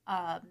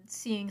 love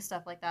seeing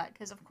stuff like that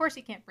because, of course,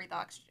 he can't breathe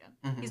oxygen.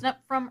 hmm He's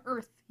not from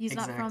Earth. He's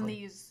not from exactly.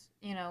 these,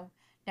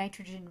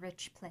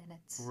 nitrogen-rich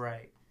planets.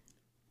 Right.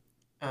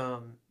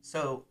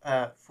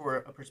 For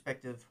a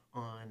perspective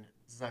on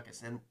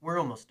Zuckuss, and we're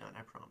almost done,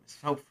 I promise.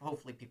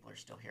 Hopefully, people are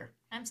still here.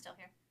 I'm still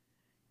here.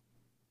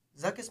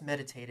 Zuckuss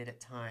meditated at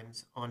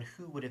times on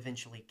who would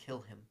eventually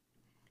kill him.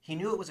 He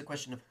knew it was a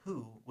question of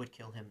who would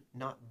kill him,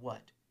 not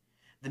what.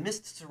 The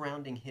mist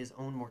surrounding his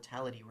own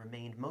mortality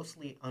remained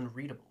mostly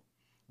unreadable,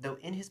 though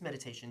in his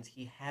meditations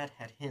he had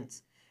had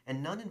hints,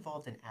 and none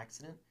involved an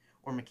accident,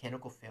 or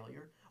mechanical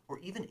failure, or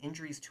even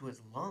injuries to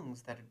his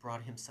lungs that had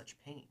brought him such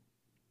pain.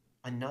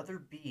 Another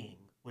being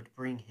would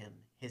bring him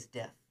his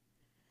death.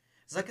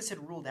 Zuckuss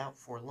had ruled out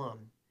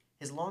Forlum.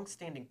 His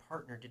long-standing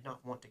partner did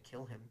not want to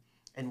kill him,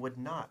 and would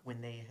not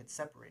when they had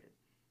separated.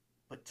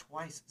 But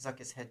twice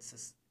Zuckuss had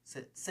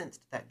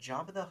sensed that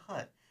Jabba the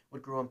Hutt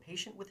would grow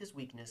impatient with his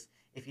weakness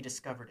if he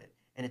discovered it,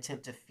 and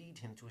attempt to feed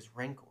him to his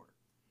rancor.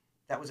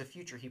 That was a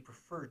future he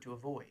preferred to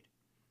avoid.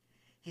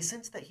 He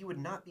sensed that he would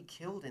not be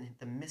killed in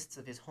the mists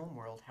of his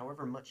homeworld,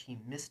 however much he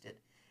missed it,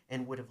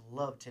 and would have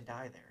loved to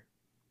die there.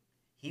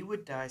 He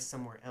would die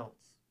somewhere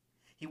else.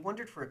 He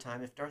wondered for a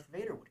time if Darth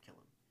Vader would kill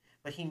him,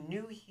 but he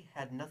knew he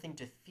had nothing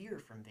to fear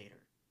from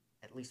Vader,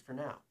 at least for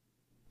now.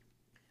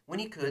 When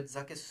he could,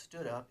 Zuckuss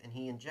stood up and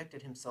he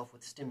injected himself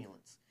with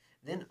stimulants,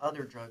 then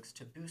other drugs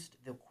to boost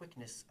the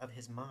quickness of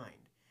his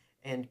mind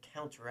and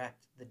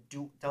counteract the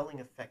dulling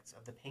effects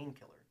of the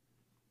painkiller.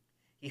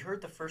 He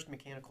heard the first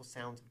mechanical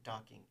sounds of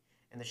docking,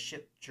 and the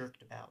ship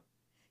jerked about.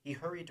 He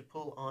hurried to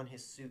pull on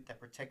his suit that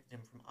protected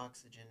him from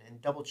oxygen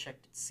and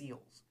double-checked its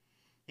seals.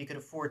 He could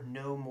afford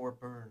no more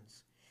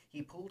burns.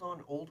 He pulled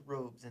on old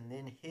robes and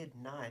then hid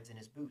knives in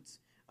his boots,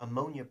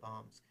 ammonia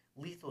bombs,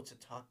 lethal to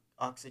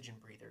oxygen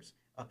breathers,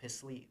 up his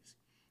sleeves.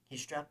 He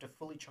strapped a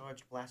fully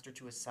charged blaster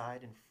to his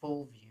side in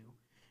full view,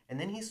 and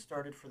then he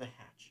started for the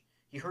hatch.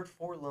 He heard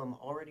Forlum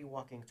already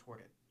walking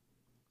toward it.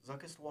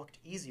 Zuckuss walked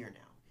easier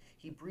now.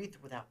 He breathed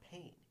without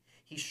pain.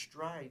 His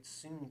stride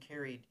soon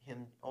carried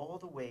him all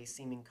the way,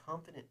 seeming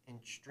confident and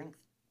strength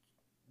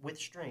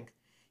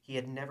he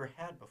had never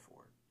had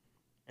before.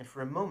 And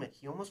for a moment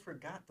he almost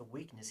forgot the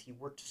weakness he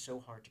worked so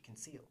hard to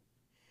conceal.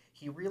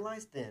 He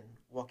realized then,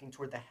 walking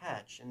toward the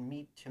hatch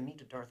and to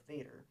meet Darth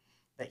Vader,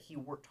 that he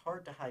worked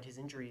hard to hide his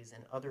injuries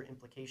and other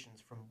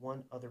implications from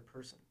one other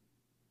person.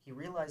 He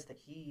realized that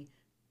he,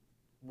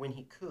 when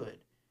he could,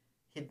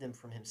 hid them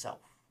from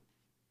himself.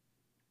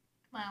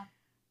 Wow.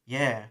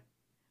 Yeah.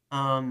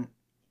 Um,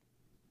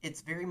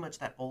 it's very much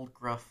that old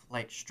gruff,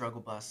 like,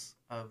 struggle bus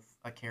of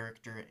a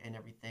character and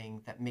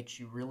everything that makes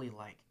you really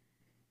like,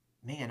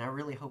 man, I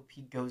really hope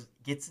he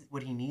gets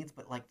what he needs,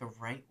 but like the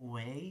right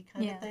way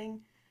kind of Yeah.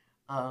 thing.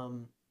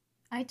 Um,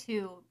 I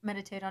too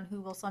meditate on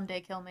who will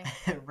someday kill me.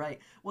 right.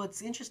 Well,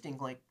 it's interesting,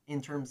 like,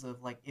 in terms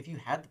of, like, if you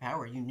had the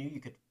power, you knew you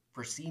could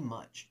foresee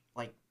much,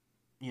 like,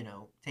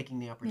 taking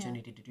the Yeah.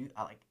 opportunity to do,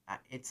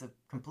 it's a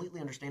completely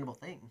understandable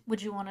thing.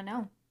 Would you want to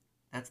know?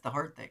 That's the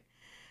hard thing.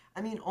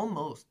 I mean,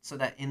 almost so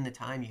that in the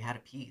time you had a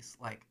piece,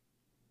 like,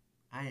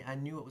 I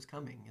knew it was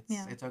coming.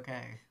 Yeah. It's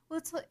okay.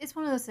 Well, it's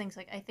one of those things.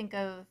 Like, I think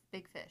of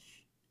Big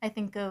Fish. I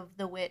think of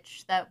the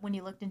witch that when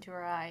you looked into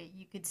her eye,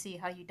 you could see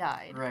how you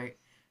died. Right.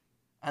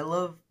 I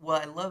love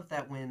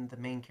that when the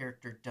main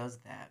character does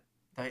that,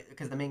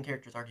 because the main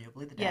character is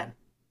arguably the dad. Yeah.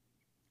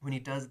 When he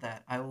does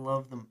that, I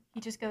love them.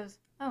 He just goes,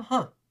 "Oh,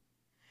 Huh.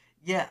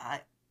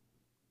 Yeah,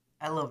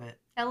 I love it.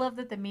 I love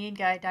that the mean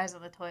guy dies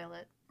on the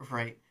toilet."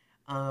 Right.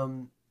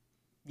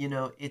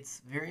 It's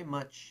very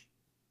much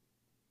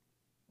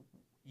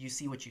you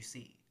see what you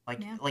see.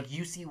 Yeah. Like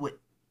you see what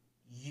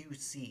you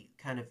see,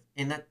 kind of,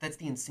 and that's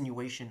the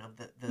insinuation of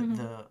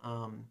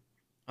Mhm.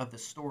 the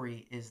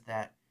story, is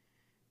that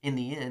in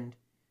the end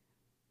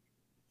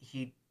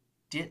he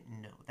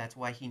didn't know. That's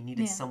why he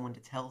needed Yeah. someone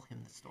to tell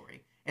him the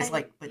story. It's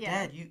but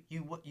yeah. Dad,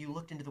 you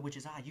looked into the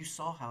witch's eye. You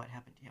saw how it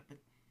happened. Yeah,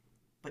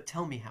 but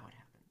tell me how it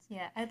happens.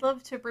 Yeah, I'd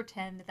love to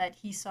pretend that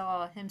he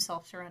saw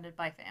himself surrounded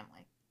by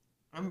family.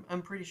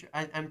 I'm pretty sure.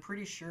 I'm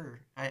pretty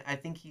sure. I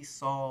think he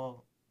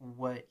saw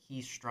what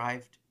he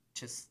strived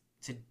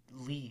to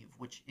leave,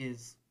 which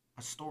is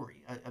a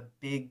story, a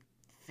big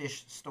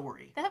fish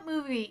story. That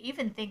movie,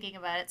 even thinking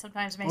about it,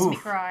 sometimes makes me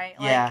Oof. cry.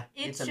 Like, Yeah,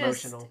 it's it's just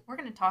emotional. we're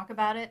gonna talk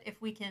about it if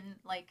we can,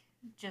 like,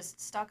 just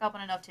stock up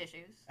on enough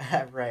tissues.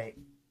 Right.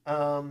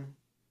 Um.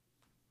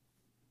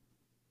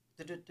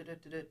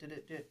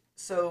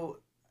 So,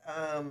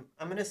 I'm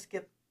gonna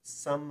skip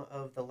some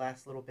of the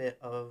last little bit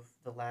of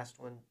the last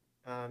one,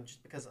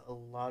 just because a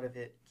lot of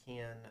it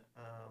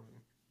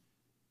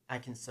I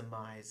can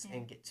surmise Yeah.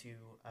 and get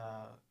to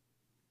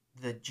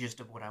the gist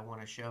of what I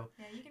want to show.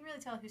 Yeah, you can really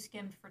tell who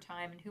skimmed for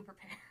time and who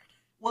prepared.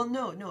 Well,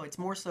 no, it's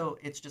more so.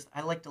 It's just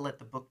I like to let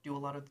the book do a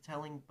lot of the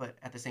telling, but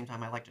at the same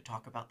time, I like to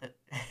talk about that,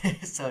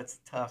 so it's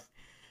tough.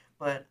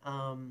 But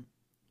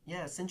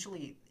yeah,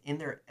 essentially, in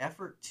their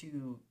effort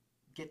to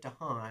get to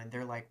Han,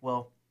 they're like,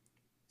 well,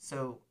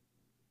 so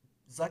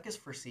Zuckuss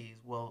foresees,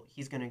 well,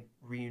 he's going to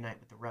reunite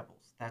with the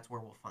rebels. That's where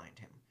we'll find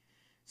him.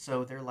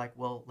 So they're like,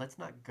 well, let's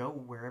not go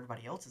where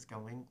everybody else is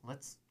going.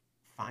 Let's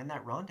find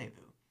that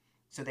rendezvous.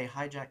 So they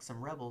hijack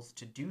some rebels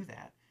to do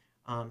that.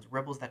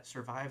 Rebels that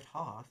survived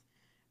Hoth,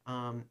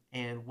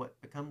 and what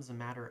becomes a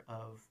matter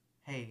of,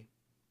 hey,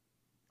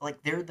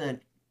 like they're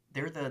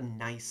the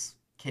nice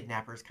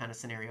kidnappers kind of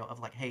scenario of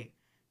like, hey,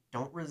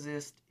 don't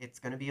resist. It's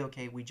gonna be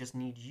okay. We just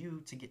need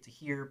you to get to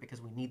here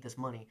because we need this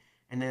money.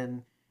 And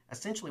then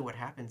essentially what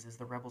happens is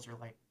the rebels are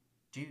like,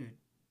 dude,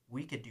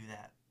 we could do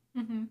that.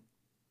 Mm-hmm.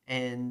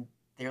 And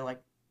they're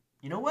like,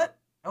 you know what?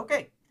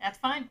 Okay. That's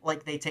fine.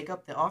 Like they take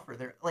up the offer.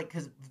 They're like,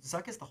 because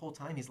Zuckuss the whole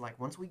time he's like,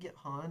 once we get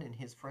Han and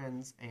his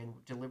friends and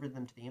deliver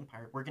them to the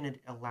Empire, we're gonna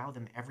allow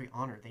them every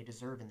honor they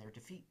deserve in their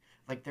defeat.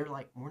 Like they're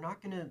like, we're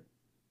not gonna.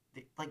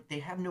 They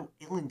have no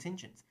ill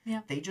intentions.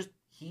 Yeah. They just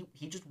he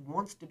just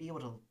wants to be able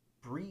to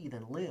breathe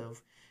and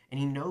live, and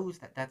he knows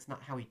that that's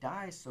not how he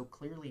dies. So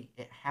clearly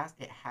it has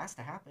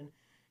to happen.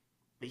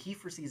 But he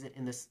foresees it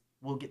in this: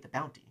 we'll get the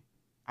bounty.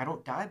 I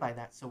don't die by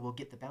that, so we'll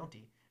get the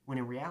bounty. When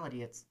in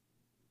reality, it's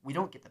we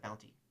don't get the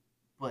bounty,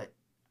 but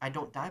I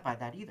don't die by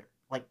that either.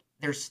 Like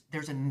there's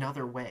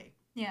another way.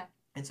 Yeah.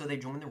 And so they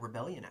join the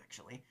rebellion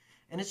actually,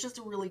 and it's just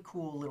a really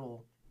cool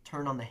little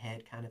turn on the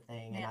head kind of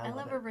thing. Yeah, and I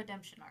love it. a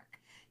redemption arc.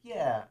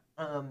 Yeah.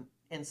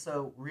 And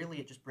so really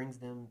it just brings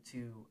them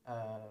to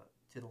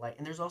the light.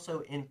 And there's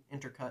also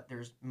intercut.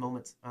 There's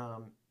moments.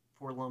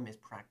 Forlum is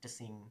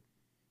practicing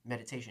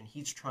meditation.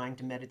 He's trying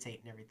to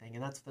meditate and everything,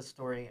 and that's the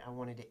story I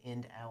wanted to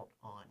end out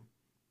on.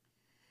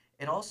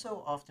 It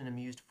also often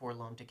amused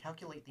Forlom to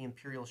calculate the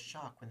Imperial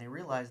shock when they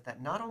realized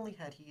that not only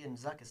had he and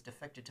Zuckuss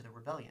defected to the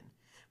rebellion,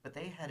 but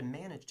they had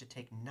managed to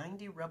take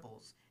 90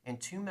 rebels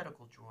and 2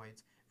 medical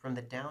droids from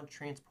the downed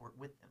transport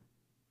with them.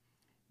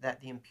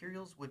 That the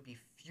Imperials would be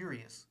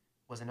furious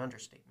was an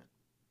understatement.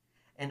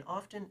 And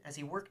often, as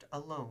he worked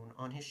alone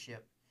on his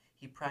ship,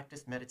 he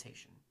practiced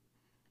meditation.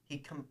 He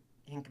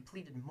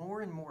completed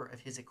more and more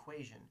of his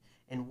equation.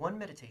 In one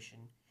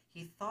meditation,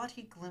 he thought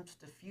he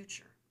glimpsed the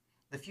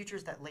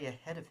futures that lay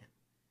ahead of him.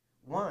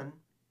 One,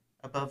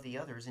 above the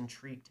others,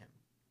 intrigued him.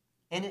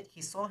 In it,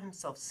 he saw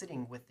himself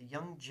sitting with the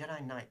young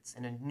Jedi Knights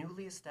in a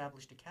newly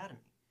established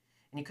academy,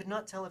 and he could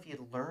not tell if he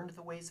had learned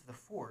the ways of the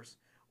Force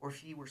or if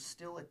he were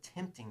still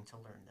attempting to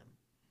learn them.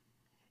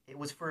 It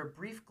was for a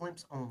brief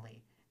glimpse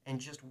only, and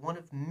just one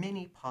of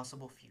many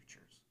possible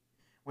futures.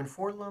 When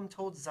 4-LOM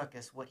told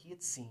Zuckuss what he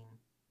had seen,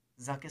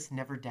 Zuckuss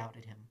never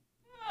doubted him.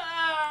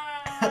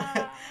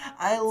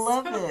 I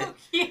love it.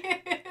 Cute.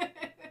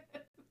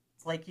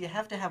 It's like you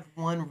have to have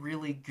one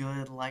really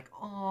good, like,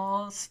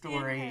 aw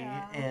story.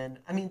 Yeah. And,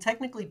 I mean,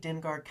 technically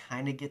Dengar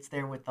kind of gets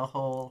there with the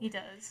whole... He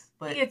does.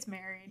 But, he gets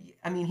married.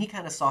 I mean, he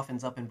kind of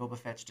softens up, and Boba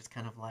Fett's just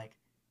kind of like,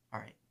 all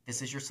right,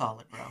 this is your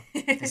solid, bro.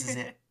 This is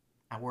it.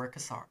 I wore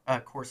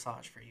a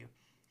corsage for you.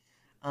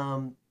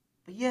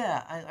 But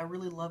yeah, I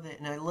really love it,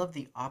 and I love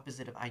the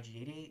opposite of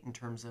IG-88 in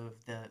terms of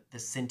the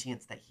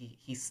sentience that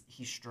he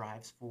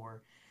strives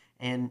for.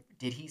 And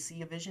did he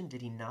see a vision?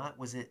 Did he not?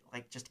 Was it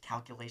like just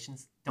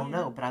calculations? Don't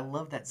know. But I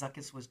love that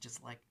Zuckuss was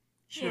just like,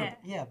 sure,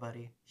 yeah,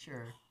 buddy,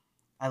 sure.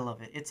 I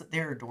love it.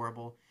 They're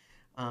adorable.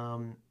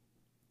 And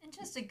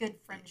just a good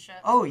friendship.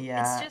 Oh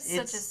yeah, it's just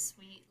such a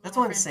sweet. That's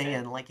what I'm friendship.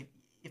 saying. Like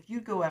if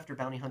you go after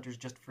bounty hunters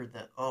just for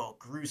the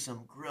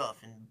gruesome, gruff,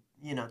 and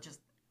just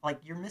like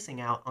you're missing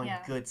out on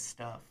good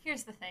stuff.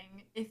 Here's the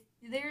thing: if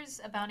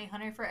there's a bounty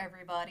hunter for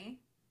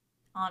everybody,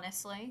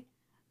 honestly,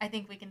 I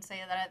think we can say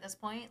that at this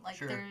point. Like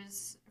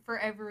there's for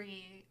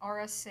every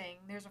Aurra Sing,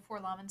 there's a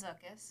 4-LOM and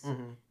Zuckuss.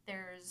 Mm-hmm.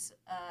 There's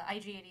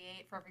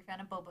IG-88 for every fan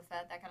of Boba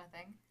Fett, that kind of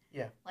thing.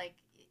 Yeah. Like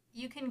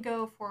you can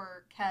go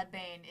for Cad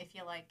Bane if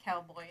you like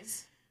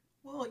cowboys.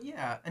 Well,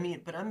 yeah. I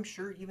mean, but I'm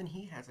sure even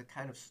he has a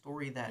kind of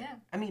story that... Yeah.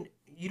 I mean,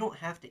 you don't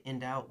have to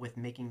end out with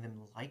making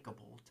them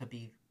likable to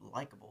be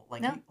likable.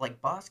 Like, no. Like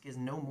Bossk is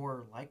no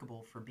more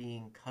likable for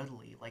being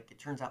cuddly. Like, it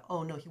turns out,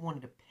 oh, no, he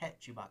wanted to pet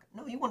Chewbacca.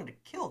 No, he wanted to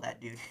kill that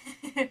dude.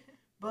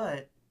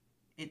 But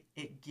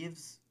it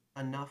gives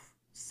enough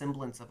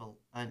semblance of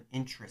an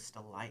interest,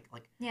 like...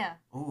 Yeah.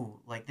 Oh,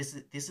 like, this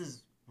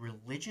is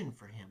religion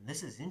for him.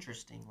 This is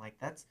interesting. Like,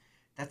 that's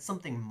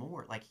something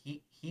more. Like,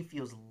 he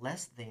feels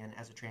less than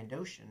as a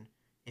Trandoshan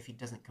if he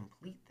doesn't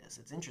complete this.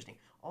 It's interesting.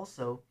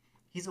 Also,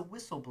 he's a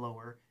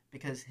whistleblower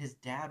because his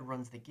dad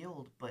runs the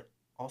guild, but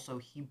also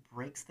he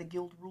breaks the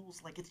guild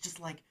rules. Like, it's just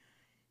like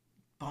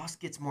Bossk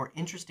gets more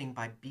interesting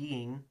by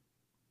being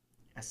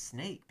a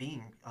snake,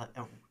 being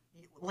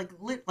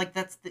like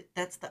that's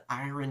the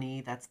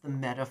irony, that's the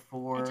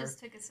metaphor. I just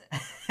took a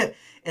sip.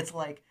 It's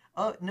like,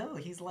 oh no,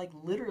 he's like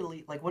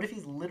literally, like what if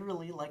he's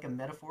literally like a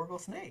metaphorical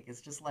snake?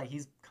 It's just like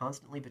he's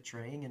constantly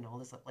betraying and all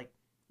this stuff. Like,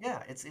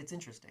 yeah, it's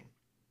interesting.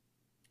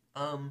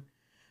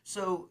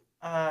 So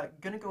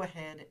gonna go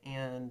ahead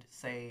and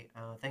say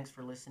thanks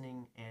for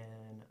listening,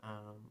 and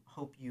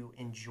hope you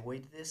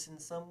enjoyed this in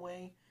some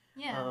way.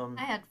 Yeah,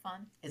 I had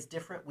fun. It's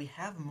different. We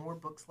have more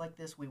books like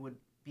this. We would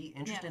be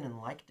interested and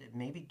like to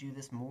maybe do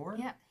this more.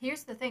 Yeah,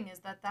 here's the thing is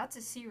that's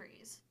a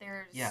series.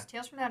 There's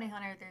Tales from Bounty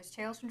Hunter, there's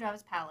Tales from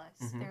Jabba's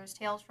Palace, there's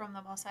Tales from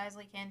the Mos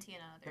Eisley Cantina,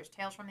 there's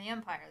Tales from the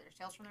Empire, there's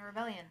Tales from the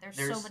Rebellion. There's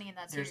so many in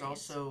that series. There's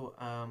also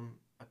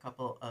a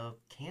couple of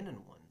canon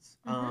ones.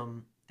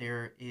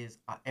 There is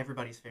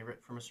everybody's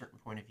favorite from a certain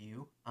point of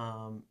view,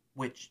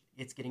 which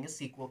it's getting a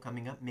sequel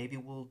coming up. Maybe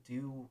we'll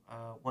do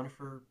one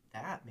for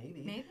that,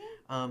 maybe.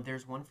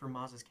 There's one for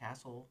Maz's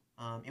Castle.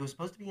 It was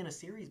supposed to be in a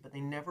series, but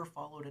they never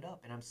followed it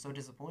up, and I'm so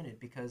disappointed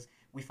because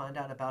we find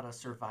out about a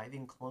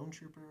surviving clone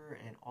trooper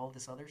and all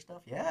this other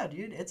stuff. Yeah,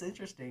 dude, it's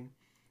interesting.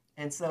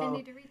 And so... I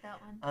need to read that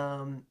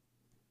one.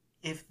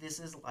 If this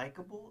is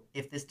likable,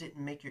 if this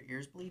didn't make your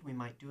ears bleed, we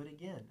might do it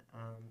again.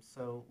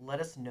 So let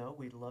us know.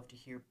 We'd love to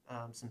hear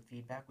some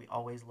feedback. We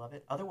always love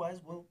it. Otherwise,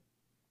 we'll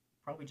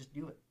probably just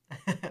do it.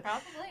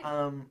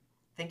 Probably.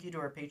 Thank you to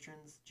our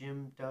patrons,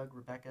 Jim, Doug,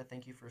 Rebecca.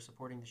 Thank you for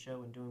supporting the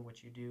show and doing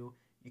what you do.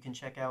 You can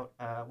check out,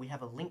 we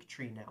have a link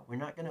tree now. We're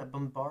not going to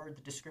bombard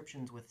the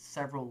descriptions with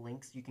several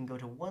links. You can go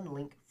to one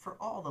link for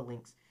all the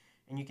links,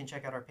 and you can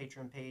check out our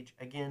Patreon page.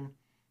 Again,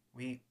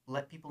 we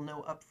let people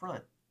know up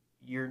front,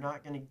 you're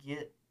not going to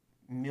get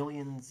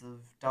millions of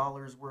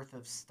dollars worth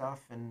of stuff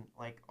and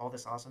like all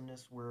this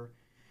awesomeness. We're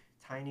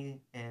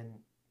tiny, and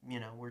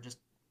we're just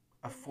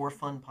a for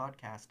fun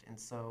podcast, and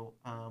so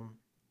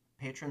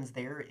patrons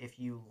there if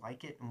you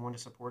like it and want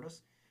to support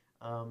us.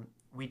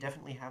 We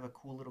definitely have a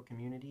cool little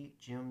community.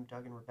 Jim,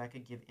 Doug, and Rebecca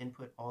give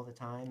input all the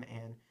time,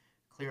 and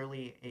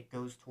clearly it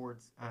goes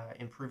towards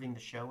improving the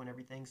show and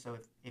everything. So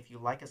if you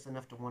like us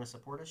enough to want to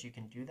support us, you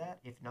can do that.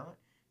 If not,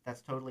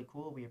 that's totally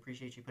cool. We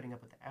appreciate you putting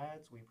up with the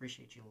ads. We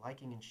appreciate you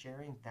liking and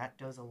sharing. That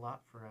does a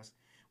lot for us.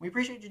 We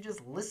appreciate you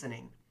just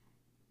listening.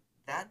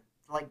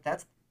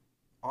 That's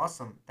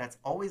awesome. That's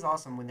always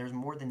awesome when there's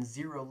more than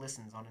 0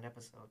 listens on an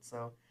episode.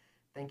 So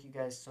thank you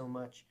guys so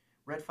much.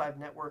 Red 5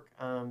 Network,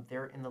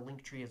 they're in the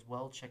link tree as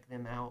well. Check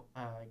them out.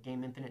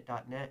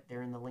 GameInfinite.net,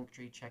 they're in the link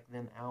tree. Check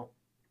them out.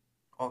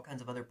 All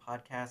kinds of other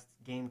podcasts,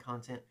 game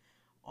content,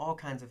 all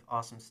kinds of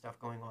awesome stuff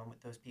going on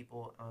with those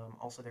people.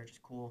 Also, they're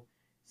just cool,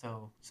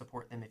 so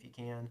support them if you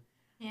can.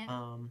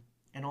 Yeah.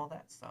 And all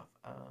that stuff.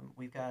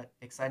 We've got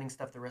exciting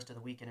stuff the rest of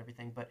the week and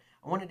everything, but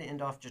I wanted to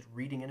end off just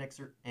reading an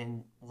excerpt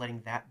and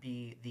letting that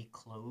be the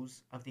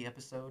close of the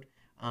episode.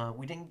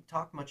 We didn't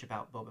talk much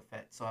about Boba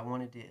Fett, so I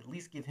wanted to at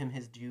least give him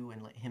his due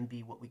and let him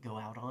be what we go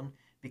out on,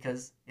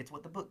 because it's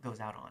what the book goes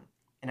out on.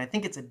 And I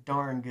think it's a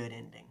darn good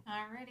ending.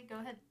 Alrighty, go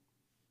ahead.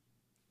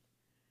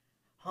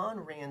 Han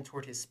ran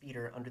toward his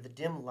speeder under the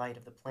dim light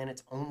of the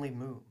planet's only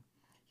moon.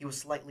 He was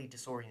slightly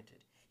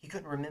disoriented. He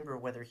couldn't remember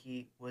whether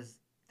he was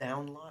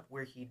down lot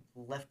where he'd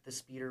left the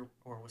speeder,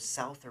 or was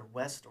south or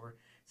west, or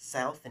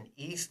south and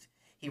east.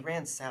 He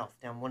ran south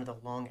down one of the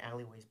long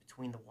alleyways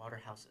between the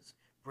water houses,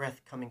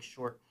 breath coming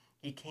short.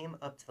 He came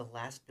up to the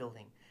last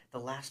building, the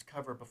last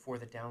cover before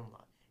the down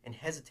lot, and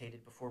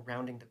hesitated before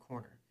rounding the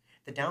corner.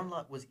 The down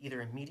lot was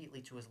either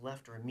immediately to his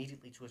left or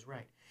immediately to his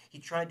right. He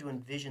tried to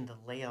envision the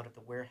layout of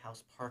the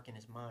warehouse park in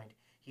his mind.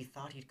 He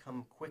thought he'd come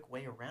a quick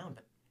way around,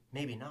 but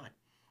maybe not.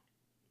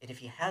 And if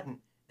he hadn't,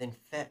 then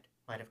Fett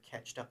might have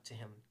catched up to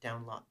him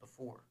down lot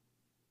before.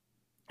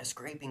 A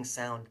scraping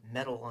sound,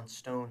 metal on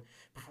stone.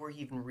 Before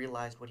he even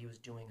realized what he was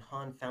doing,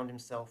 Han found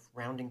himself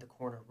rounding the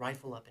corner,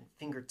 rifle up and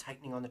finger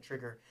tightening on the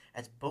trigger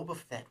as Boba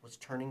Fett was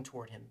turning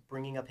toward him,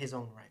 bringing up his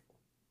own rifle.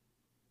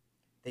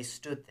 They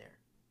stood there,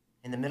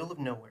 in the middle of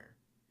nowhere,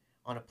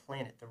 on a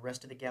planet the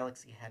rest of the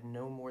galaxy had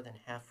no more than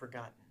half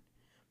forgotten,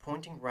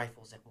 pointing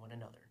rifles at one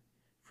another,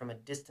 from a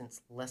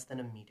distance less than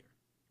a meter.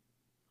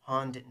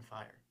 Han didn't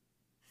fire.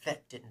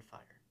 Fett didn't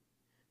fire.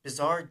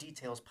 Bizarre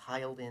details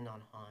piled in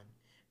on Han.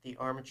 The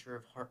armature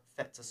of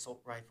Fett's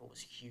assault rifle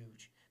was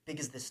huge, big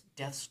as this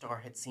Death Star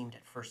had seemed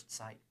at first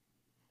sight.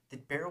 The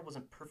barrel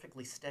wasn't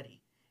perfectly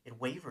steady. It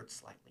wavered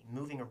slightly,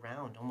 moving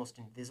around almost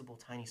invisible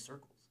tiny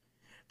circles.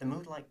 The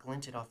moonlight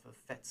glinted off of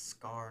Fett's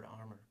scarred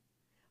armor.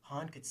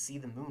 Han could see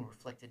the moon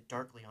reflected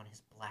darkly on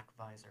his black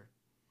visor.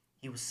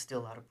 He was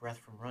still out of breath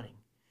from running.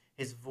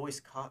 His voice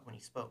caught when he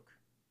spoke.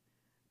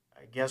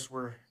 "I guess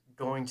we're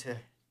going to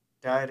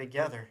die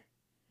together."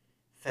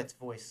 Fett's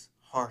voice,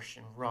 harsh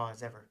and raw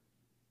as ever.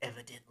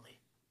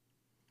 "Evidently."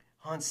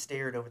 Han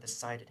stared over the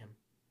side at him.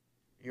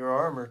 "Your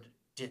armor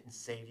didn't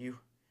save you.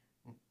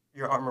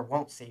 Your armor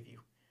won't save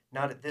you.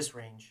 Not at this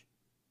range."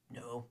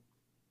 "No."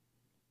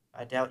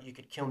 "I doubt you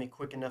could kill me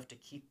quick enough to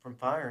keep from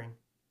firing."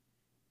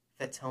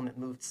 Fett's helmet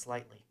moved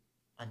slightly.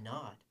 A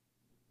nod.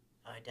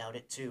 "I doubt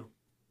it too."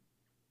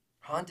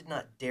 Han did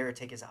not dare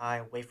take his eye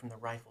away from the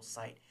rifle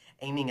sight,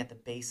 aiming at the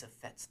base of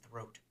Fett's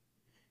throat.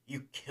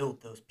 "You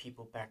killed those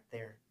people back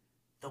there.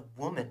 The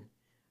woman."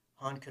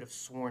 Han could have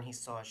sworn he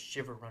saw a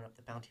shiver run up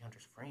the bounty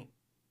hunter's frame.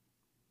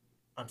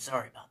 "I'm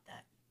sorry about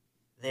that.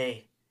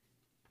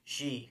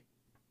 She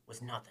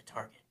was not the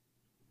target."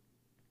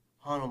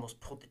 Han almost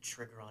pulled the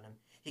trigger on him.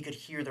 He could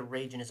hear the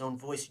rage in his own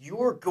voice.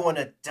 "You're going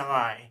to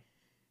die.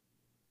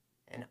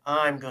 And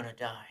I'm going to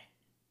die.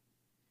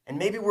 And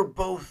maybe we're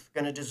both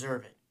going to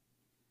deserve it.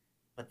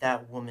 But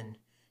that woman,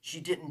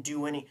 she didn't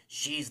do any.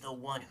 She's the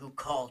one who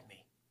called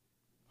me."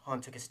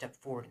 Han took a step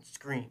forward and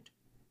screamed,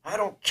 "I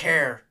don't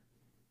care."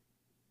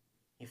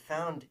 He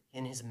found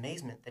in his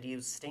amazement that he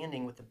was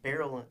standing with the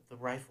barrel of the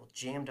rifle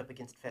jammed up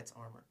against Fett's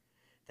armor,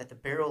 that the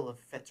barrel of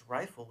Fett's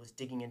rifle was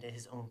digging into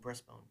his own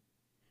breastbone.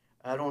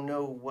 "I don't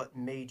know what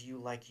made you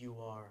like you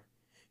are.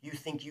 You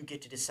think you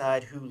get to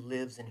decide who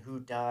lives and who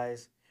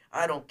dies?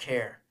 I don't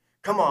care.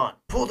 Come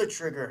on, pull the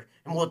trigger,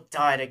 and we'll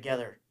die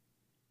together."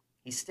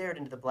 He stared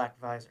into the black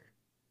visor.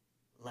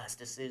 "Last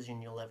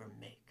decision you'll ever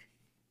make."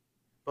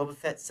 Boba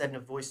Fett said in a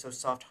voice so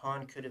soft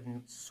Han could have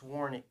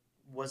sworn it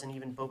wasn't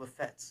even Boba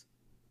Fett's.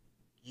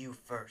 "You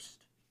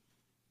first."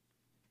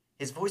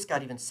 His voice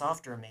got even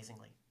softer,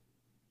 amazingly.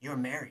 "You're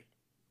married,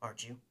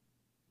 aren't you?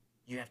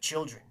 You have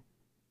children.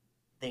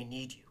 They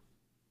need you.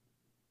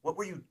 What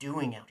were you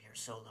doing out here,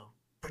 Solo?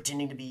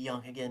 Pretending to be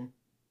young again?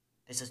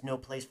 This is no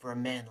place for a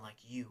man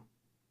like you."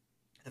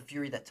 The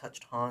fury that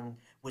touched Han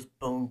was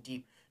bone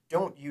deep.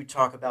 "Don't you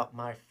talk about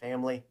my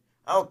family.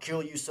 I'll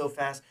kill you so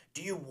fast.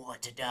 Do you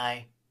want to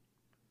die?"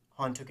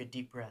 Han took a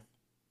deep breath.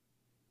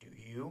 "Do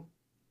you?"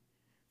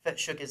 Fett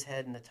shook his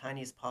head in the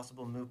tiniest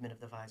possible movement of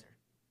the visor.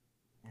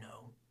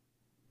 "No.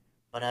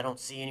 But I don't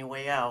see any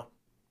way out."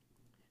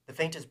 The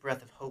faintest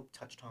breath of hope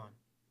touched Han.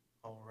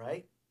 "All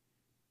right.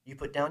 You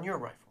put down your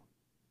rifle.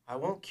 I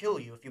won't kill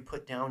you if you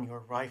put down your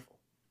rifle."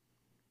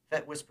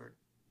 Fett whispered,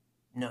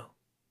 "No.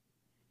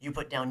 You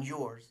put down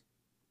yours.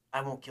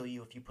 I won't kill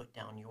you if you put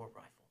down your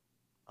rifle.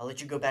 I'll let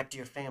you go back to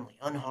your family,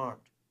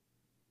 unharmed.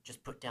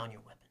 Just put down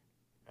your weapon.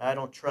 I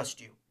don't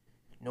trust you,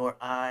 nor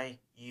I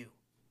you."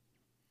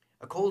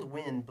 A cold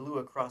wind blew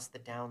across the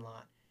down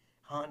lot.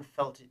 Han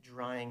felt it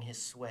drying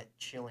his sweat,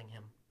 chilling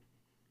him.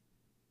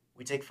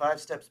 "We take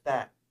 5 steps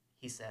back,"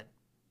 he said.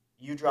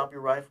 "You drop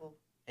your rifle,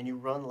 and you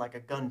run like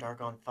a gun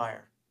dart on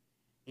fire.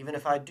 Even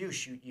if I do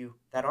shoot you,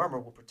 that armor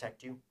will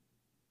protect you."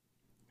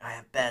 "I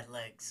have bad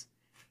legs.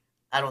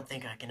 I don't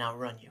think I can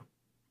outrun you."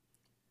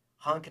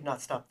 Han could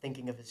not stop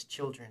thinking of his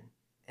children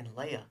and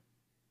Leia.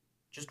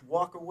 Just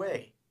walk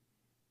away.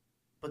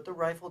 Put the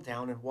rifle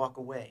down and walk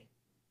away.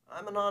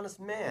 I'm an honest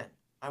man.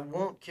 I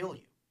won't kill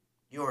you.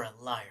 You're a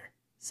liar,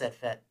 said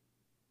Fett.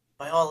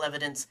 By all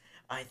evidence,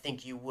 I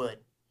think you would.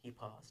 He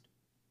paused.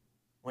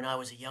 When I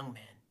was a young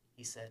man,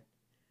 he said,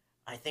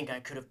 I think I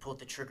could have pulled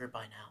the trigger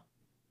by now.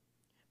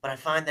 But I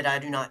find that I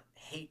do not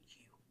hate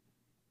you,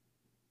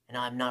 and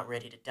I am not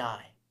ready to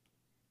die,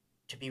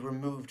 to be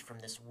removed from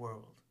this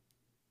world.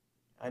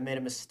 I made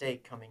a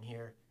mistake coming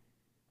here.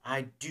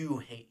 I do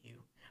hate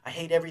you. I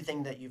hate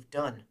everything that you've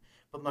done,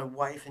 but my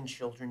wife and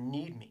children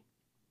need me.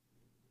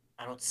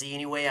 I don't see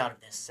any way out of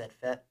this, said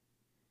Fett.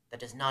 That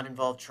does not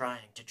involve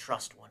trying to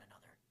trust one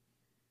another.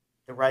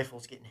 The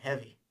rifle's getting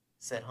heavy,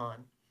 said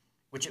Han,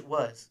 which it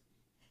was.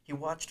 He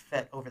watched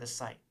Fett over the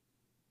sight.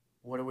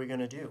 What are we going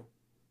to do?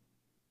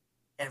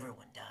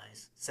 Everyone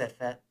dies, said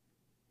Fett.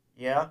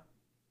 Yeah,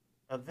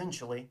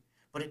 eventually,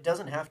 but it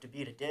doesn't have to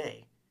be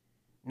today.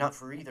 Not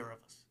for either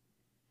of us.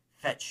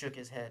 Fett shook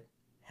his head,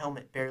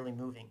 helmet barely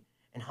moving,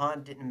 and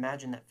Han didn't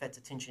imagine that Fett's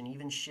attention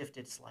even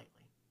shifted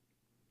slightly.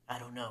 I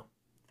don't know,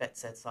 Fett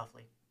said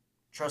softly.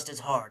 Trust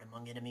is hard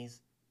among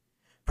enemies.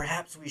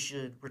 Perhaps we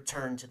should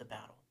return to the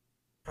battle.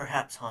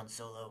 Perhaps, Han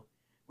Solo,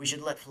 we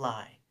should let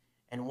fly,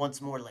 and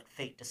once more let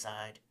fate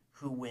decide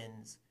who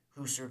wins,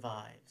 who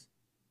survives,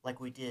 like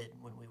we did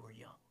when we were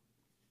young.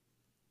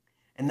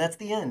 And that's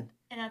the end.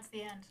 And that's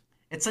the end.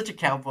 It's such a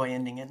cowboy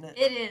ending, isn't it?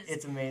 It is.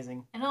 It's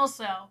amazing. And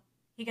also,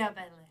 he got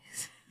bad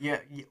legs. Yeah,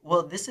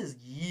 well, this is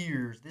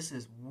years. This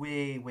is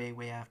way, way,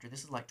 way after.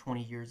 This is like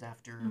 20 years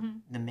after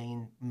the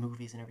main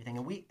movies and everything.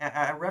 And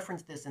I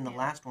referenced this in the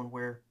last one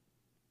where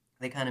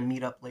they kind of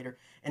meet up later.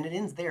 And it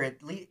ends there.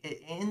 It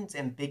ends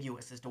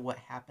ambiguous as to what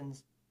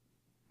happens.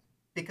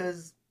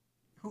 Because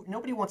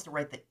nobody wants to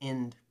write the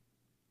end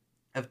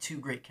of two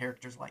great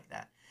characters like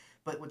that.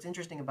 But what's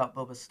interesting about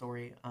Boba's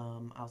story,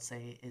 I'll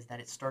say, is that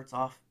it starts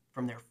off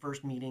from their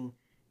first meeting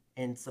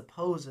and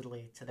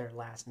supposedly to their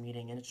last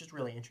meeting. And it's just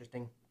really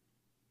interesting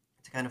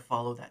to kind of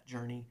follow that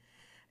journey.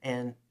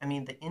 And I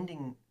mean, the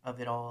ending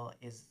of it all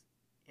is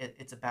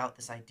it's about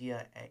this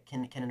idea,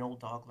 can an old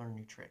dog learn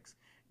new tricks?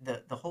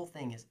 The whole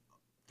thing is,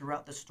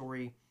 throughout the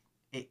story,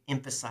 it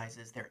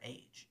emphasizes their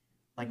age.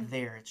 Like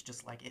it's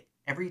just like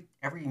every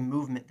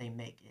movement they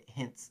make, it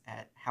hints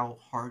at how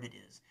hard it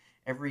is.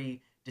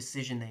 Every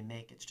decision they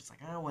make, it's just like,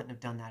 I wouldn't have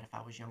done that if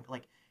I was younger.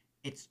 Like,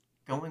 it's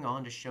going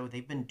on to show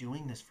they've been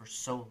doing this for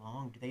so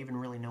long. Do they even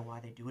really know why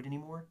they do it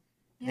anymore?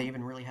 Do they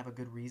even really have a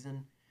good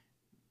reason?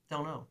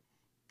 Don't know.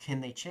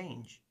 Can they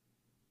change?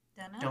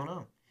 Don't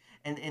know.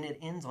 And it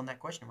ends on that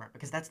question mark,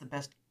 because that's the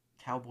best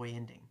cowboy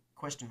ending.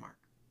 Question mark.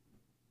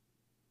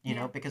 You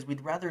know, because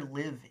we'd rather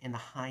live in the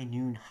high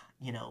noon,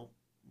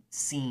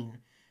 scene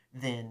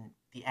than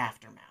the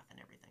aftermath and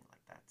everything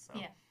like that. So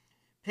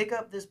pick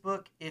up this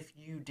book if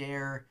you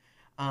dare.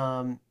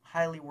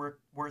 Highly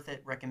worth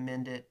it.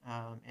 Recommend it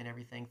and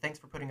everything. Thanks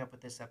for putting up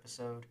with this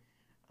episode.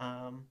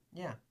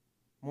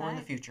 More in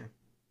the future.